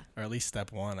 Yeah. Or at least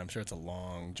step one. I'm sure it's a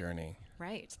long journey.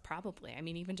 Right. Probably. I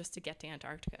mean, even just to get to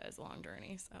Antarctica is a long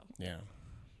journey. So. Yeah.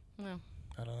 Well.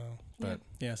 I don't know. But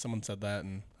yeah, someone said that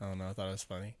and I don't know. I thought it was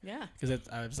funny. Yeah. Because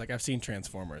I was like, I've seen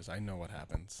Transformers. I know what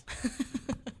happens.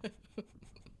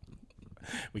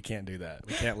 We can't do that.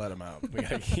 We can't let them out. We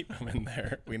gotta keep them in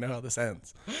there. We know how this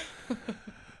ends.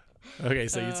 Okay,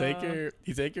 so you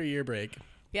take your year break.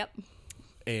 Yep.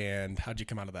 And how'd you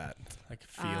come out of that? Like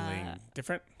feeling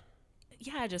different?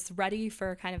 Yeah, just ready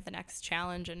for kind of the next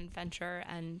challenge and adventure,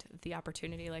 and the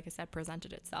opportunity, like I said,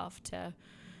 presented itself to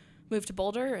move to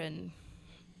Boulder and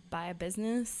buy a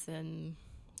business and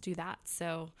do that.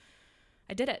 So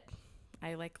I did it.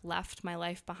 I like left my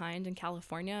life behind in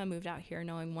California. I moved out here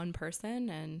knowing one person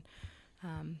and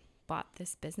bought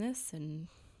this business and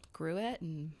grew it.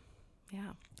 And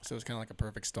yeah. So it was kind of like a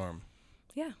perfect storm.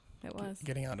 Yeah, it was.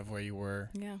 Getting out of where you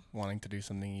were, wanting to do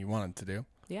something you wanted to do.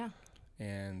 Yeah.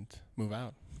 And move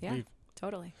out. Yeah, leave.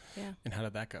 Totally. Yeah. And how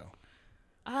did that go?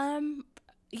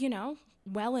 You know,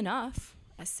 well enough.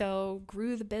 So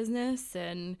grew the business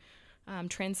and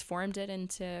transformed it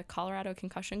into Colorado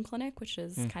Concussion Clinic, which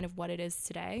is kind of what it is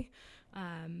today.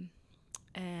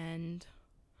 And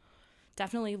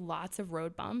definitely lots of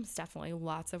road bumps, definitely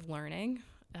lots of learning.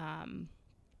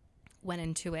 Went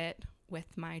into it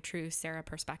with my true Sarah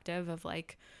perspective of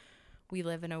like, we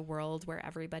live in a world where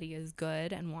everybody is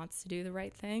good and wants to do the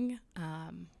right thing,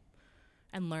 and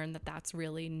learn that that's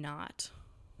really not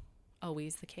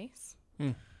always the case.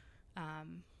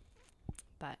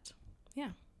 But yeah,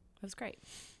 it was great.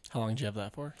 How long did you have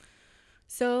that for?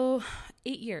 So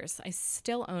 8 years. I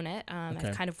still own it.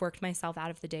 I've kind of worked myself out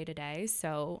of the day-to-day.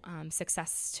 So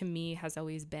success to me has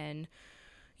always been,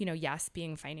 you know, yes,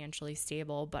 being financially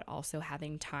stable, but also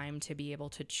having time to be able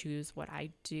to choose what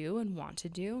I do and want to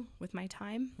do with my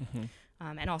time.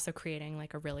 And also creating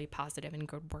like a really positive and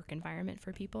good work environment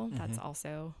for people. That's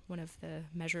also one of the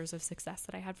measures of success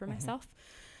that I had for myself.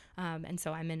 And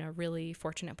so I'm in a really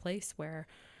fortunate place where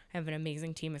I have an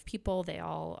amazing team of people. They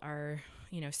all are,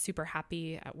 you know, super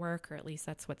happy at work, or at least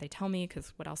that's what they tell me,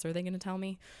 because what else are they going to tell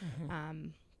me?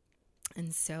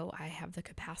 And so I have the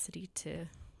capacity to,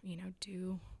 you know,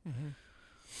 do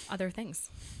other things.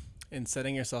 In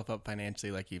setting yourself up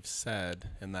financially, like you've said,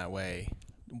 in that way,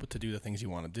 to do the things you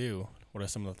want to do, what are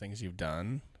some of the things you've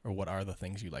done, or what are the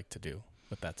things you like to do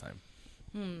with that time?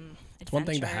 It's one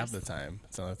thing to have the time.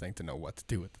 It's another thing to know what to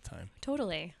do with the time.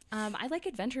 Totally. I like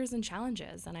adventures and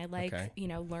challenges, and I like, you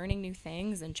know, learning new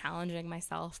things and challenging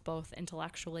myself both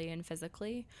intellectually and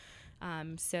physically.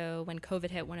 So when COVID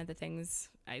hit, one of the things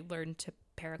I learned to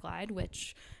paraglide,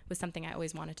 which was something I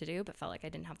always wanted to do, but felt like I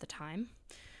didn't have the time.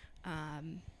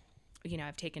 You know,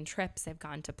 I've taken trips. I've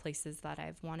gone to places that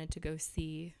I've wanted to go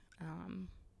see,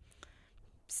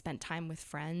 spent time with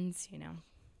friends, you know,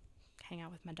 hang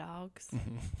out with my dogs.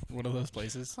 What are those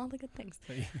places? All the good things.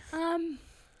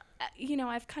 You know,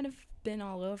 I've kind of been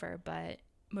all over, but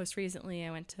most recently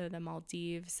I went to the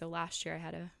Maldives. So last year I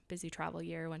had a busy travel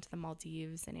year. Went to the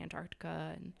Maldives and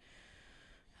Antarctica and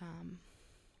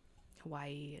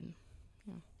Hawaii and,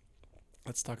 you know.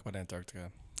 Let's talk about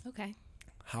Antarctica. Okay.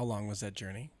 How long was that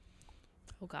journey?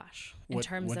 Oh gosh.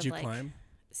 What'd you climb?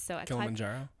 So I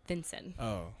Kilimanjaro? climbed Vincent.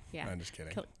 Oh, yeah. I'm just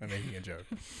kidding. I'm making a joke.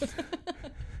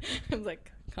 I was like,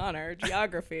 Connor,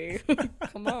 geography.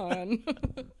 Come on.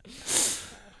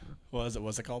 What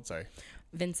was it called? Sorry.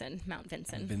 Mount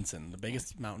Vinson. Vinson, the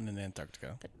biggest mountain in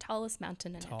Antarctica. The tallest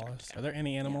mountain in Tallest. Antarctica. Are there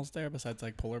any animals there besides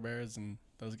like polar bears and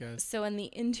those guys? So in the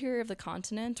interior of the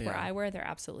continent where Yeah. I were, there are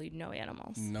absolutely no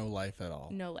animals. No life at all.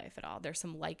 No life at all. There's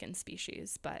some lichen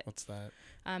species, but What's that?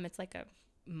 it's like a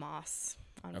moss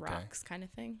on Okay. rocks kind of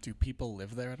thing. Do people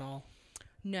live there at all?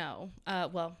 No.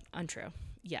 Well, untrue.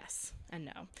 Yes and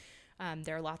no.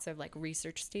 There are lots of like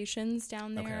research stations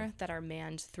down there Okay. that are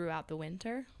manned throughout the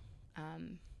winter.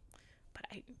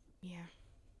 But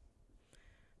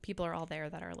people are all there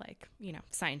that are like,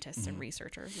 scientists and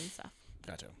researchers and stuff.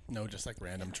 Gotcha. No, just like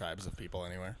random tribes of people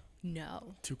anywhere.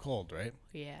 No. Too cold, right?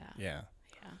 Yeah. Yeah.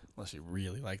 Yeah. Unless you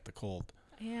really like the cold.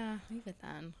 Yeah. Even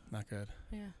then. Not good.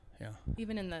 Yeah. Yeah.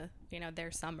 Even in the,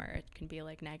 their summer, it can be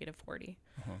like -40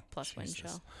 plus wind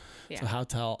Jesus. chill. Yeah. So how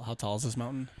tall is this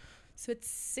mountain? So it's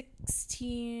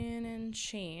 16 and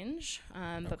change,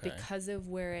 but Okay. because of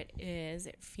where it is,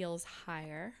 it feels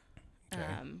higher. Okay.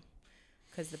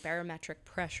 Because the barometric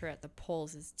pressure at the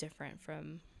poles is different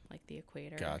from like the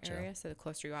equator Gotcha. area. So the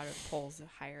closer you are to the poles, the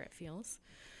higher it feels.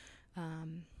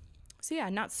 So yeah,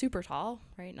 not super tall,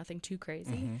 right? Nothing too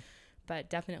crazy, but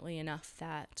definitely enough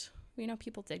that,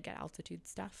 people did get altitude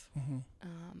stuff.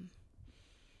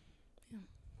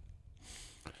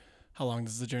 How long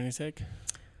does the journey take?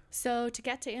 So to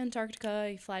get to Antarctica,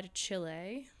 you fly to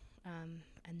Chile, and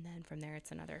then from there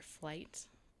it's another flight.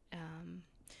 And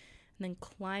then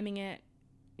climbing it,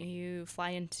 you fly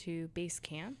into base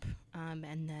camp,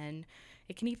 and then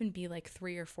it can even be like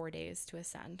 3 or 4 days to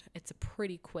ascend. It's a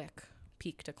pretty quick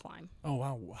peak to climb. Oh,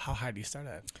 wow. How high do you start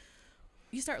at?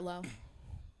 You start low,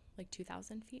 like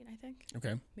 2,000 feet, I think.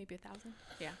 Okay. Maybe 1,000.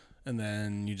 Yeah. And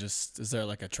then is there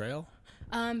like a trail?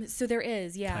 So there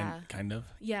is, yeah. Kind of.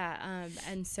 Yeah,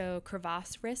 and so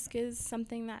crevasse risk is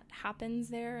something that happens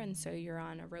there, and so you're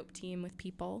on a rope team with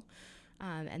people,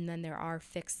 and then there are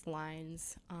fixed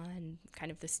lines on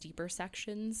kind of the steeper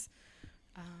sections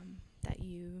that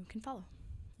you can follow.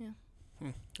 Yeah.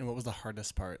 And what was the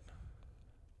hardest part?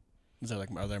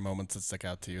 Are there moments that stick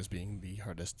out to you as being the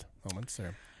hardest moments?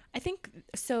 Or I think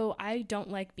so. I don't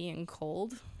like being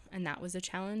cold, and that was a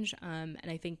challenge. And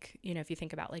I think, if you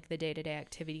think about like the day-to-day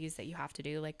activities that you have to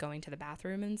do, like going to the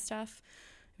bathroom and stuff,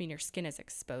 I mean, your skin is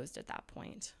exposed at that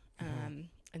point.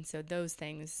 And so those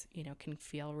things, can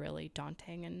feel really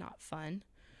daunting and not fun.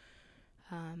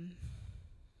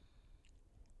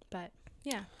 But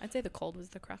yeah, I'd say the cold was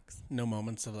the crux. no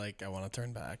moments of like, I want to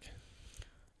turn back.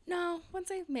 No, once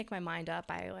I make my mind up,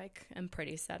 I am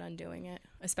pretty set on doing it,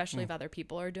 especially if other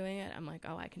people are doing it. I'm like,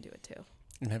 oh, I can do it too.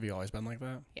 And have you always been like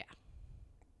that? Yeah.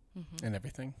 In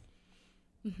everything?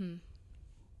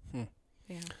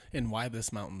 Yeah. And why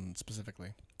this mountain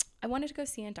specifically? I wanted to go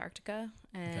see Antarctica,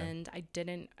 and I've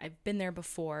been there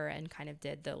before and kind of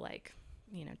did the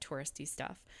touristy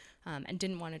stuff, and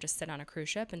didn't want to just sit on a cruise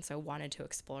ship, and so wanted to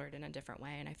explore it in a different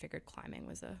way, and I figured climbing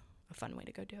was a fun way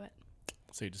to go do it.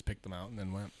 So you just picked the mountain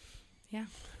and went? Yeah.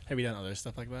 Have you done other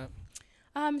stuff like that?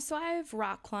 So I've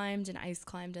rock climbed and ice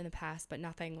climbed in the past, but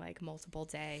nothing like multiple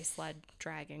day sled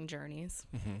dragging journeys.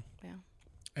 Yeah.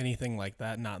 Anything like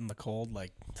that, not in the cold,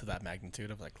 like to that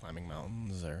magnitude of like climbing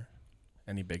mountains, or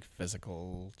any big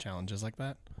physical challenges like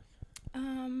that?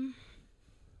 I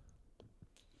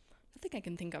think I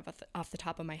can think of off the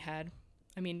top of my head.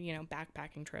 I mean,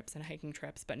 backpacking trips and hiking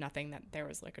trips, but nothing that there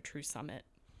was like a true summit.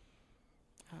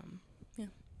 Yeah.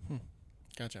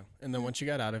 Gotcha. And then once you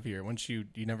got out of here,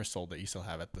 you never sold it, you still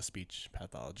have it, the speech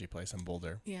pathology place in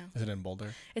Boulder. Yeah. Is it in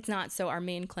Boulder? It's not. So our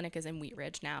main clinic is in Wheat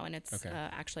Ridge now, and it's Okay.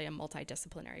 actually a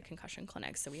multidisciplinary concussion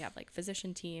clinic. So we have like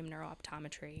physician team,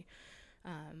 neurooptometry,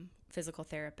 physical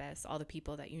therapists, all the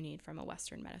people that you need from a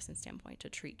Western medicine standpoint to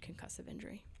treat concussive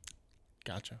injury.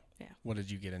 Gotcha. Yeah. What did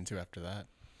you get into after that?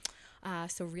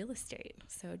 So real estate.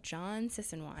 So John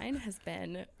Sissenwine has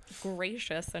been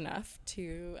gracious enough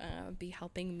to be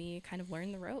helping me kind of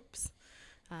learn the ropes.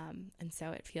 And so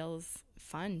it feels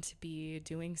fun to be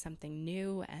doing something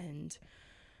new and,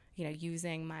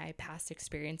 using my past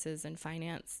experiences in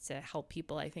finance to help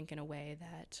people, I think, in a way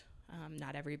that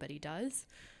not everybody does.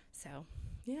 So,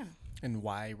 yeah. And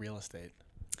why real estate?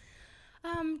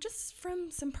 Just from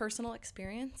some personal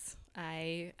experience.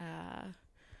 I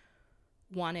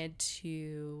wanted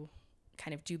to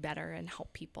kind of do better and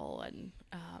help people, and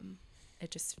it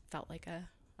just felt like a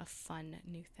fun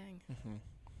new thing.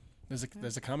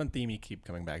 There's a common theme you keep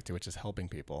coming back to, which is helping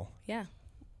people. Yeah.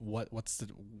 Where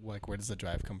does the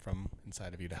drive come from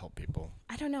inside of you to help people?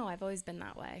 I don't know. I've always been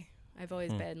that way. I've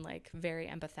always been like very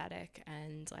empathetic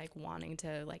and like wanting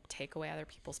to like take away other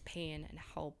people's pain and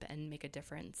help and make a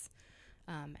difference,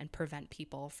 and prevent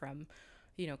people from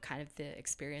kind of the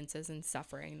experiences and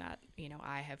suffering that,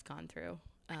 I have gone through.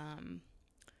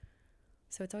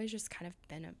 So it's always just kind of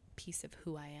been a piece of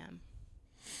who I am.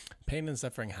 Pain and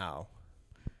suffering, how?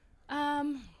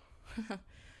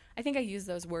 I think I use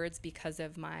those words because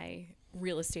of my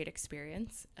real estate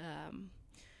experience.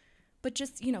 But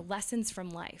just, lessons from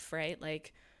life, right?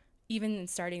 Like, even in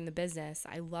starting the business,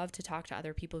 I love to talk to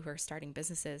other people who are starting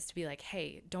businesses to be like,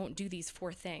 hey, don't do these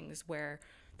 4 things where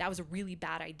that was a really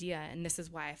bad idea and this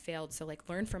is why I failed. So like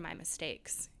learn from my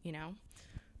mistakes,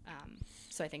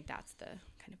 So I think that's the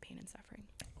kind of pain and suffering.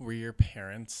 Were your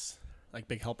parents like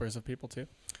big helpers of people too?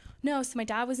 No, so my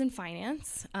dad was in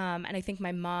finance, and I think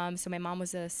my mom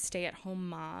was a stay-at-home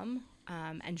mom,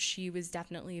 and she was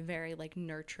definitely very like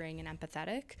nurturing and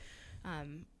empathetic,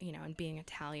 and being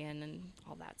Italian and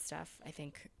all that stuff. I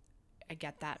think I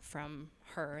get that from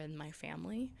her and my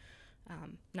family.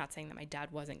 Not saying that my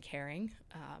dad wasn't caring,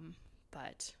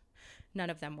 but none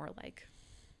of them were like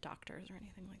doctors or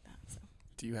anything like that. So.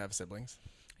 Do you have siblings?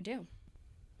 I do.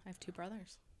 I have 2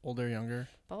 brothers. Older, younger?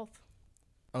 Both.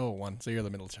 Oh, one. So you're the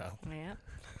middle child. Yeah.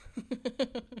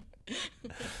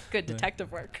 Good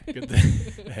detective work. Good.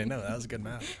 I know, that was good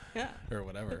math. Yeah. Or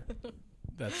whatever.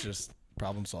 That's just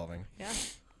problem solving. Yeah,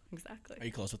 exactly. Are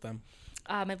you close with them?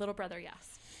 My little brother,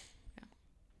 yes. Yeah.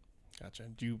 Gotcha.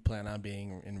 Do you plan on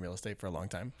being in real estate for a long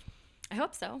time? I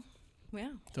hope so.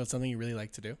 Yeah. So it's something you really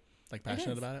like to do? Like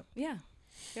passionate about it? Yeah.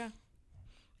 Yeah.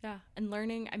 Yeah. And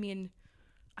learning,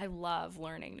 I love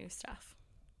learning new stuff.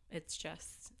 It's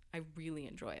just, I really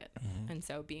enjoy it. Mm-hmm. And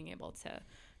so being able to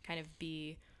kind of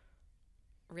be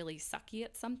really sucky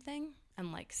at something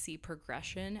and like see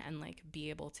progression and like be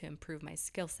able to improve my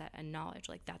skill set and knowledge,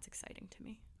 like that's exciting to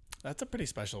me. That's a pretty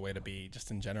special way to be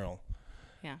just in general.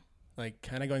 Yeah. Like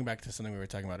kind of going back to something we were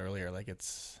talking about earlier, like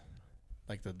it's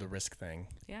like the risk thing.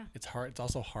 Yeah. It's hard. It's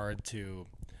also hard to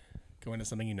go into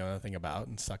something you know nothing about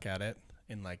and suck at it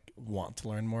and like want to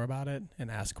learn more about it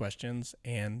and ask questions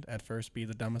and at first be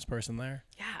the dumbest person there.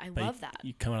 Yeah, I love that.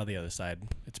 You come out of the other side.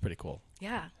 It's pretty cool.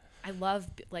 Yeah. I love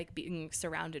like being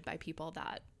surrounded by people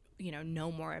that,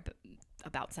 know more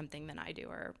about something than I do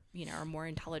or, are more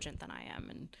intelligent than I am.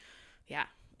 And yeah,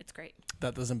 it's great.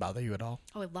 That doesn't bother you at all?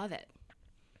 Oh, I love it.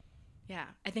 Yeah.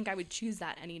 I think I would choose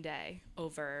that any day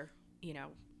over,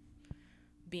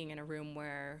 being in a room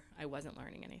where I wasn't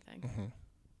learning anything. Mm-hmm.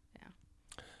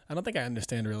 I don't think I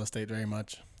understand real estate very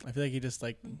much. I feel like you just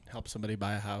like help somebody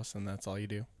buy a house and that's all you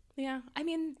do. Yeah.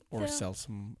 Or sell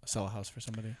a house for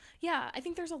somebody. Yeah. I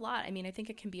think there's a lot. I think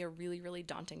it can be a really, really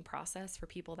daunting process for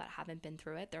people that haven't been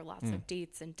through it. There are lots of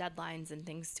dates and deadlines and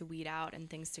things to weed out and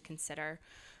things to consider.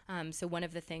 So one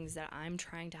of the things that I'm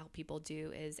trying to help people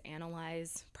do is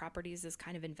analyze properties as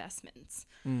kind of investments.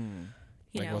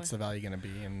 What's the value going to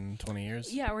be in 20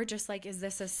 years? Yeah, or just like, is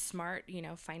this a smart,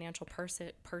 financial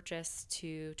purchase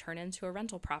to turn into a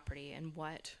rental property? And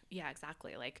what, yeah,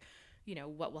 exactly. Like,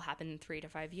 what will happen in 3 to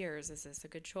 5 years? Is this a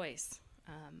good choice?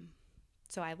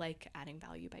 So I like adding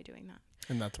value by doing that.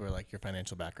 And that's where like your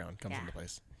financial background comes into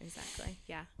place. Exactly.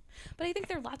 Yeah. But I think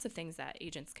there are lots of things that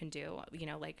agents can do,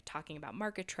 like talking about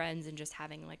market trends and just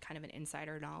having like kind of an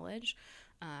insider knowledge.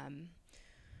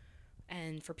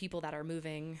 And for people that are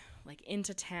moving like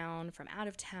into town from out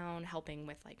of town, helping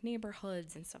with like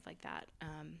neighborhoods and stuff like that.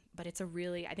 But I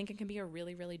think it can be a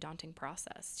really, really daunting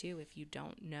process too if you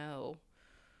don't know,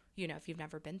 if you've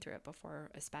never been through it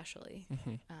before, especially,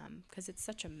 because it's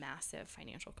such a massive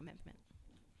financial commitment.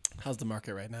 How's the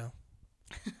market right now?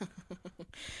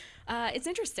 It's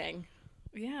interesting.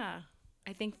 Yeah.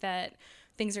 I think that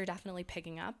things are definitely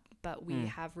picking up, but we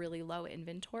have really low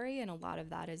inventory. And a lot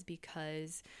of that is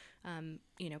because,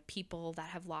 people that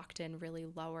have locked in really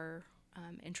lower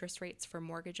interest rates for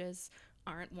mortgages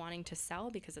aren't wanting to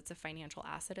sell because it's a financial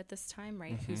asset at this time,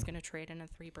 right? Who's going to trade in a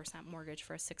 3% mortgage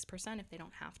for a 6% if they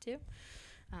don't have to?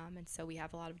 And so we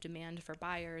have a lot of demand for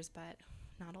buyers, but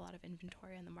not a lot of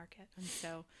inventory in the market. And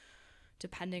so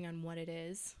depending on what it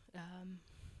is,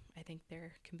 I think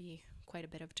there can be quite a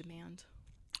bit of demand.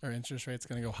 Are interest rates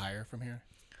going to go higher from here?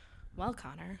 Well,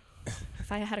 Connor,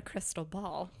 if I had a crystal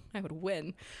ball, I would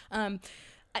win.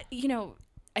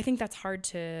 I think that's hard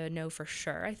to know for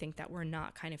sure. I think that we're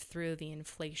not kind of through the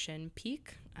inflation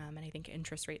peak. And I think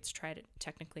interest rates try to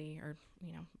technically, or,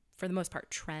 for the most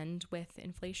part, trend with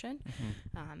inflation.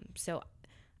 So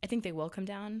I think they will come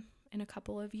down in a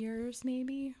couple of years,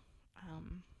 maybe.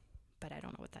 But I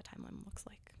don't know what that timeline looks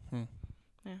like.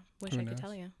 Yeah, wish I could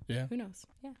tell you. Yeah. Who knows?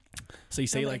 Yeah. So you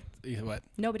say what?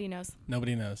 Nobody knows.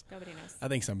 Nobody knows. Nobody knows. I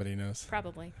think somebody knows.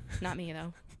 Probably. Not me,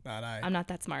 though. Not I. I'm not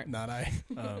that smart. Not I.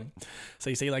 So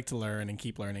you say you like to learn and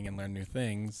keep learning and learn new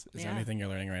things. Is there anything you're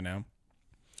learning right now?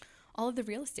 all of the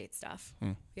real estate stuff.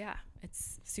 Yeah,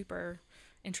 it's super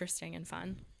interesting and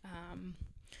fun. And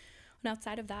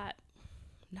outside of that,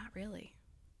 not really.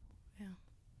 Yeah.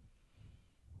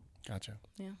 Gotcha.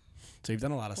 Yeah. So you've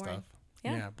done a lot of Boring. stuff.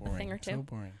 Yeah, boring. a thing or two. So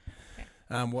boring.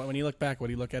 Okay. When you look back, what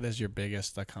do you look at as your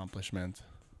biggest accomplishment?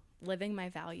 Living my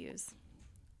values.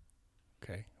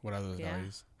 Okay. What are those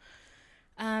values?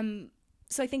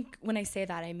 So I think when I say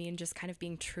that, I mean just kind of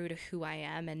being true to who I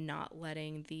am and not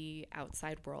letting the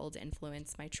outside world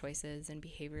influence my choices and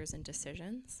behaviors and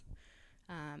decisions.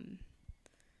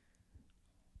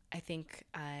 I think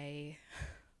I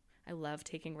love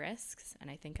taking risks, and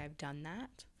I think I've done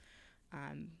that.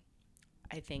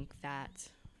 I think that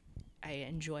I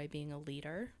enjoy being a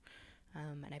leader,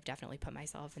 and I've definitely put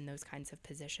myself in those kinds of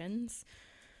positions.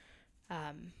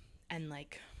 And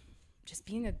like just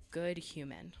being a good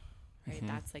human, right? Mm-hmm.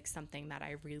 That's like something that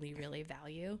I really, really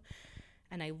value.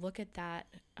 And I look at that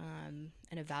and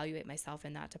evaluate myself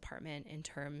in that department in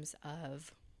terms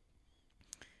of,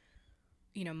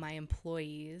 you know, my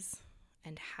employees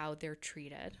and how they're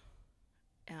treated.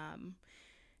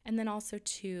 And then also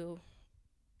to,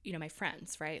 you know, my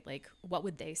friends, right? Like, what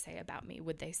would they say about me?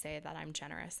 Would they say that I'm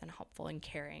generous and helpful and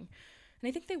caring? And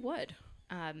I think they would.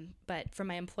 But from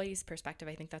my employees' perspective,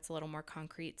 I think that's a little more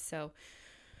concrete. So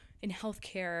in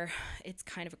healthcare, it's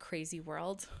kind of a crazy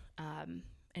world.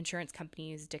 Insurance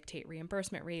companies dictate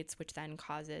reimbursement rates, which then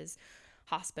causes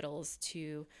hospitals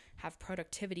to have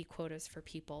productivity quotas for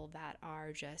people that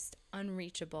are just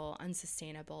unreachable,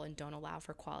 unsustainable, and don't allow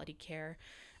for quality care,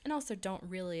 and also don't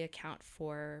really account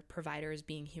for providers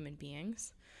being human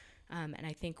beings. And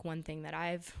I think one thing that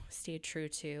I've stayed true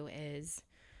to is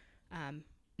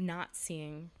not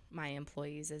seeing my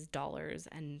employees as dollars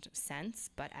and cents,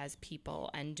 but as people,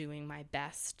 and doing my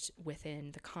best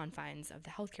within the confines of the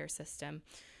healthcare system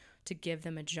to give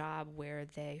them a job where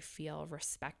they feel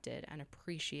respected and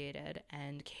appreciated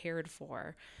and cared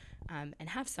for, and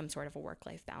have some sort of a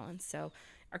work-life balance. So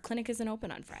our clinic isn't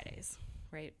open on Fridays,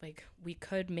 right? Like, we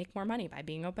could make more money by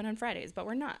being open on Fridays, but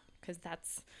we're not, because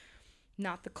that's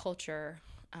not the culture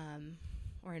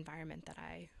or environment that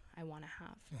I want to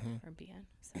have or be in.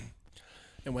 So.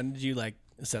 And when did you like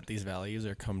set these values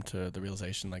or come to the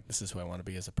realization like this is who I want to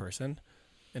be as a person?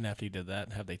 And after you did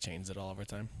that, have they changed at all over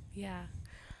time? Yeah.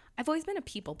 I've always been a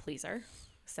people pleaser,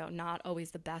 so not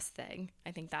always the best thing.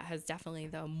 I think that has definitely,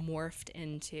 though, morphed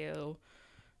into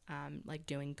like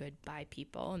doing good by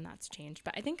people, and that's changed.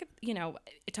 But I think, you know,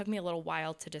 it took me a little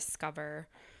while to discover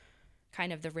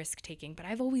kind of the risk taking, but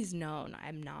I've always known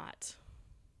I'm not,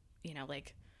 you know,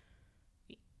 like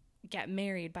get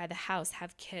married, buy the house,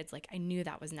 have kids. Like, I knew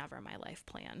that was never my life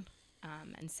plan.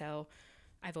 And so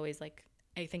I've always like,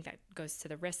 I think that goes to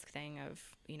the risk thing of,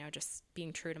 you know, just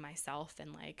being true to myself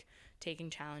and like taking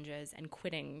challenges and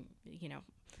quitting, you know,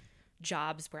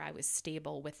 jobs where I was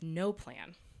stable with no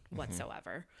plan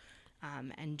whatsoever,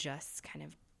 and just kind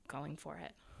of going for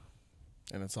it.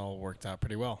 And it's all worked out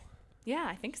pretty well. Yeah,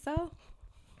 I think so.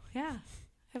 Yeah.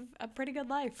 I have a pretty good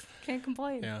life. Can't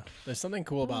complain. Yeah. There's something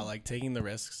cool about like taking the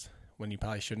risks when you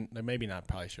probably shouldn't, maybe not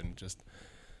probably shouldn't, just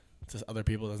to other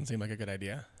people it doesn't seem like a good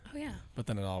idea. Oh yeah. But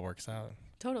then it all works out.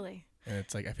 Totally. And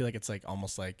it's like, I feel like it's like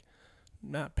almost like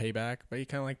not payback, but you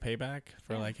kind of like payback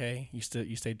for like, hey, you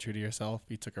stayed true to yourself.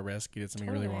 You took a risk. You did something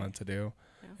you really wanted to do.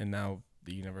 Yeah. And now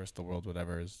the universe, the world,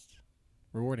 whatever is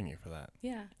rewarding you for that.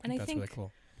 Yeah. And that's really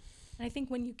cool. And I think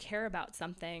when you care about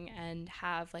something and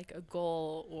have like a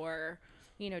goal or,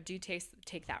 you know,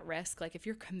 take that risk, like if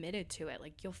you're committed to it,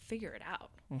 like you'll figure it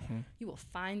out. You will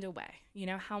find a way. You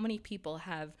know, how many people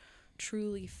have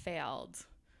truly failed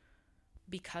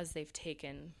because they've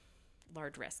taken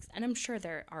large risks? And I'm sure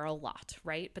there are a lot,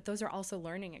 right? But those are also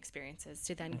learning experiences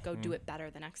to then go do it better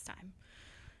the next time.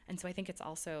 And so I think it's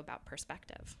also about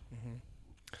perspective.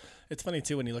 It's funny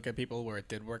too when you look at people where it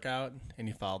did work out and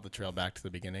you followed the trail back to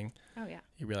the beginning. Oh yeah.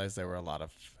 You realize there were a lot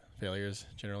of failures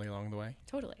generally along the way.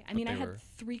 Totally. I mean, I had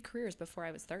 3 careers before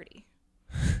I was 30.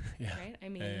 Yeah. Right? I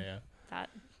mean, that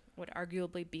would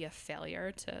arguably be a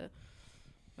failure to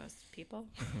most people.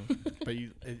 But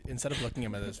you, instead of looking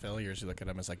at them as failures, you look at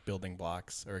them as like building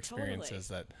blocks or experiences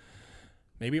that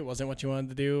maybe it wasn't what you wanted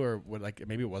to do, or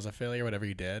maybe it was a failure, whatever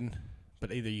you did.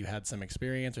 But either you had some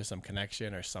experience or some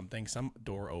connection or something, some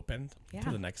door opened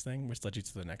to the next thing, which led you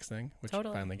to the next thing, which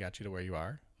finally got you to where you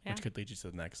are, which could lead you to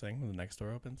the next thing when the next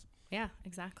door opens. Yeah,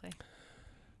 exactly.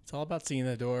 It's all about seeing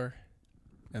the door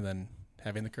and then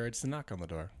having the courage to knock on the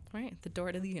door. Right, the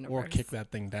door to the universe. Or kick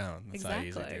that thing down. That's how I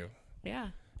usually do. Yeah.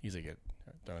 Usually get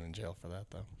thrown in jail for that,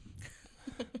 though.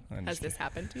 Has this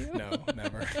happened to you? No,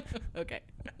 never. Okay.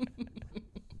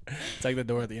 It's like the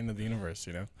door at the end of the universe,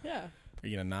 you know? Yeah.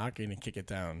 You're going to knock and you kick it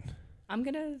down. I'm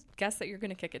going to guess that you're going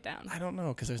to kick it down. I don't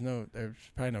know, because there's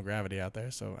probably no gravity out there,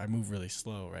 so I move really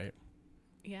slow, right?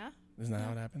 Yeah? Isn't that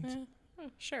how it happens?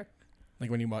 Sure. Like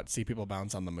when you see people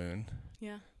bounce on the moon.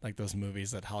 Yeah. Like those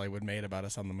movies that Hollywood made about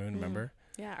us on the moon, remember?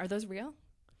 Yeah. Are those real?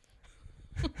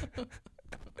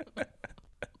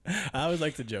 I always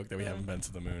like to joke that we haven't been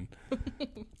to the moon.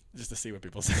 Just to see what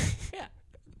people say. Yeah.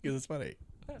 Because it's funny.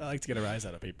 I like to get a rise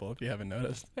out of people, if you haven't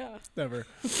noticed. Yeah. Never.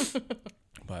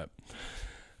 But,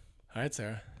 all right,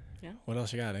 Sarah. Yeah. What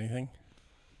else you got? Anything?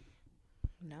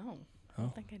 No. I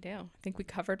don't think I do. I think we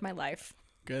covered my life.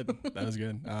 Good. That was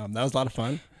good. That was a lot of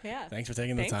fun. Yeah. Thanks for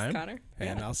taking the time. Connor.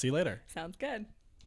 And yeah. I'll see you later. Sounds good.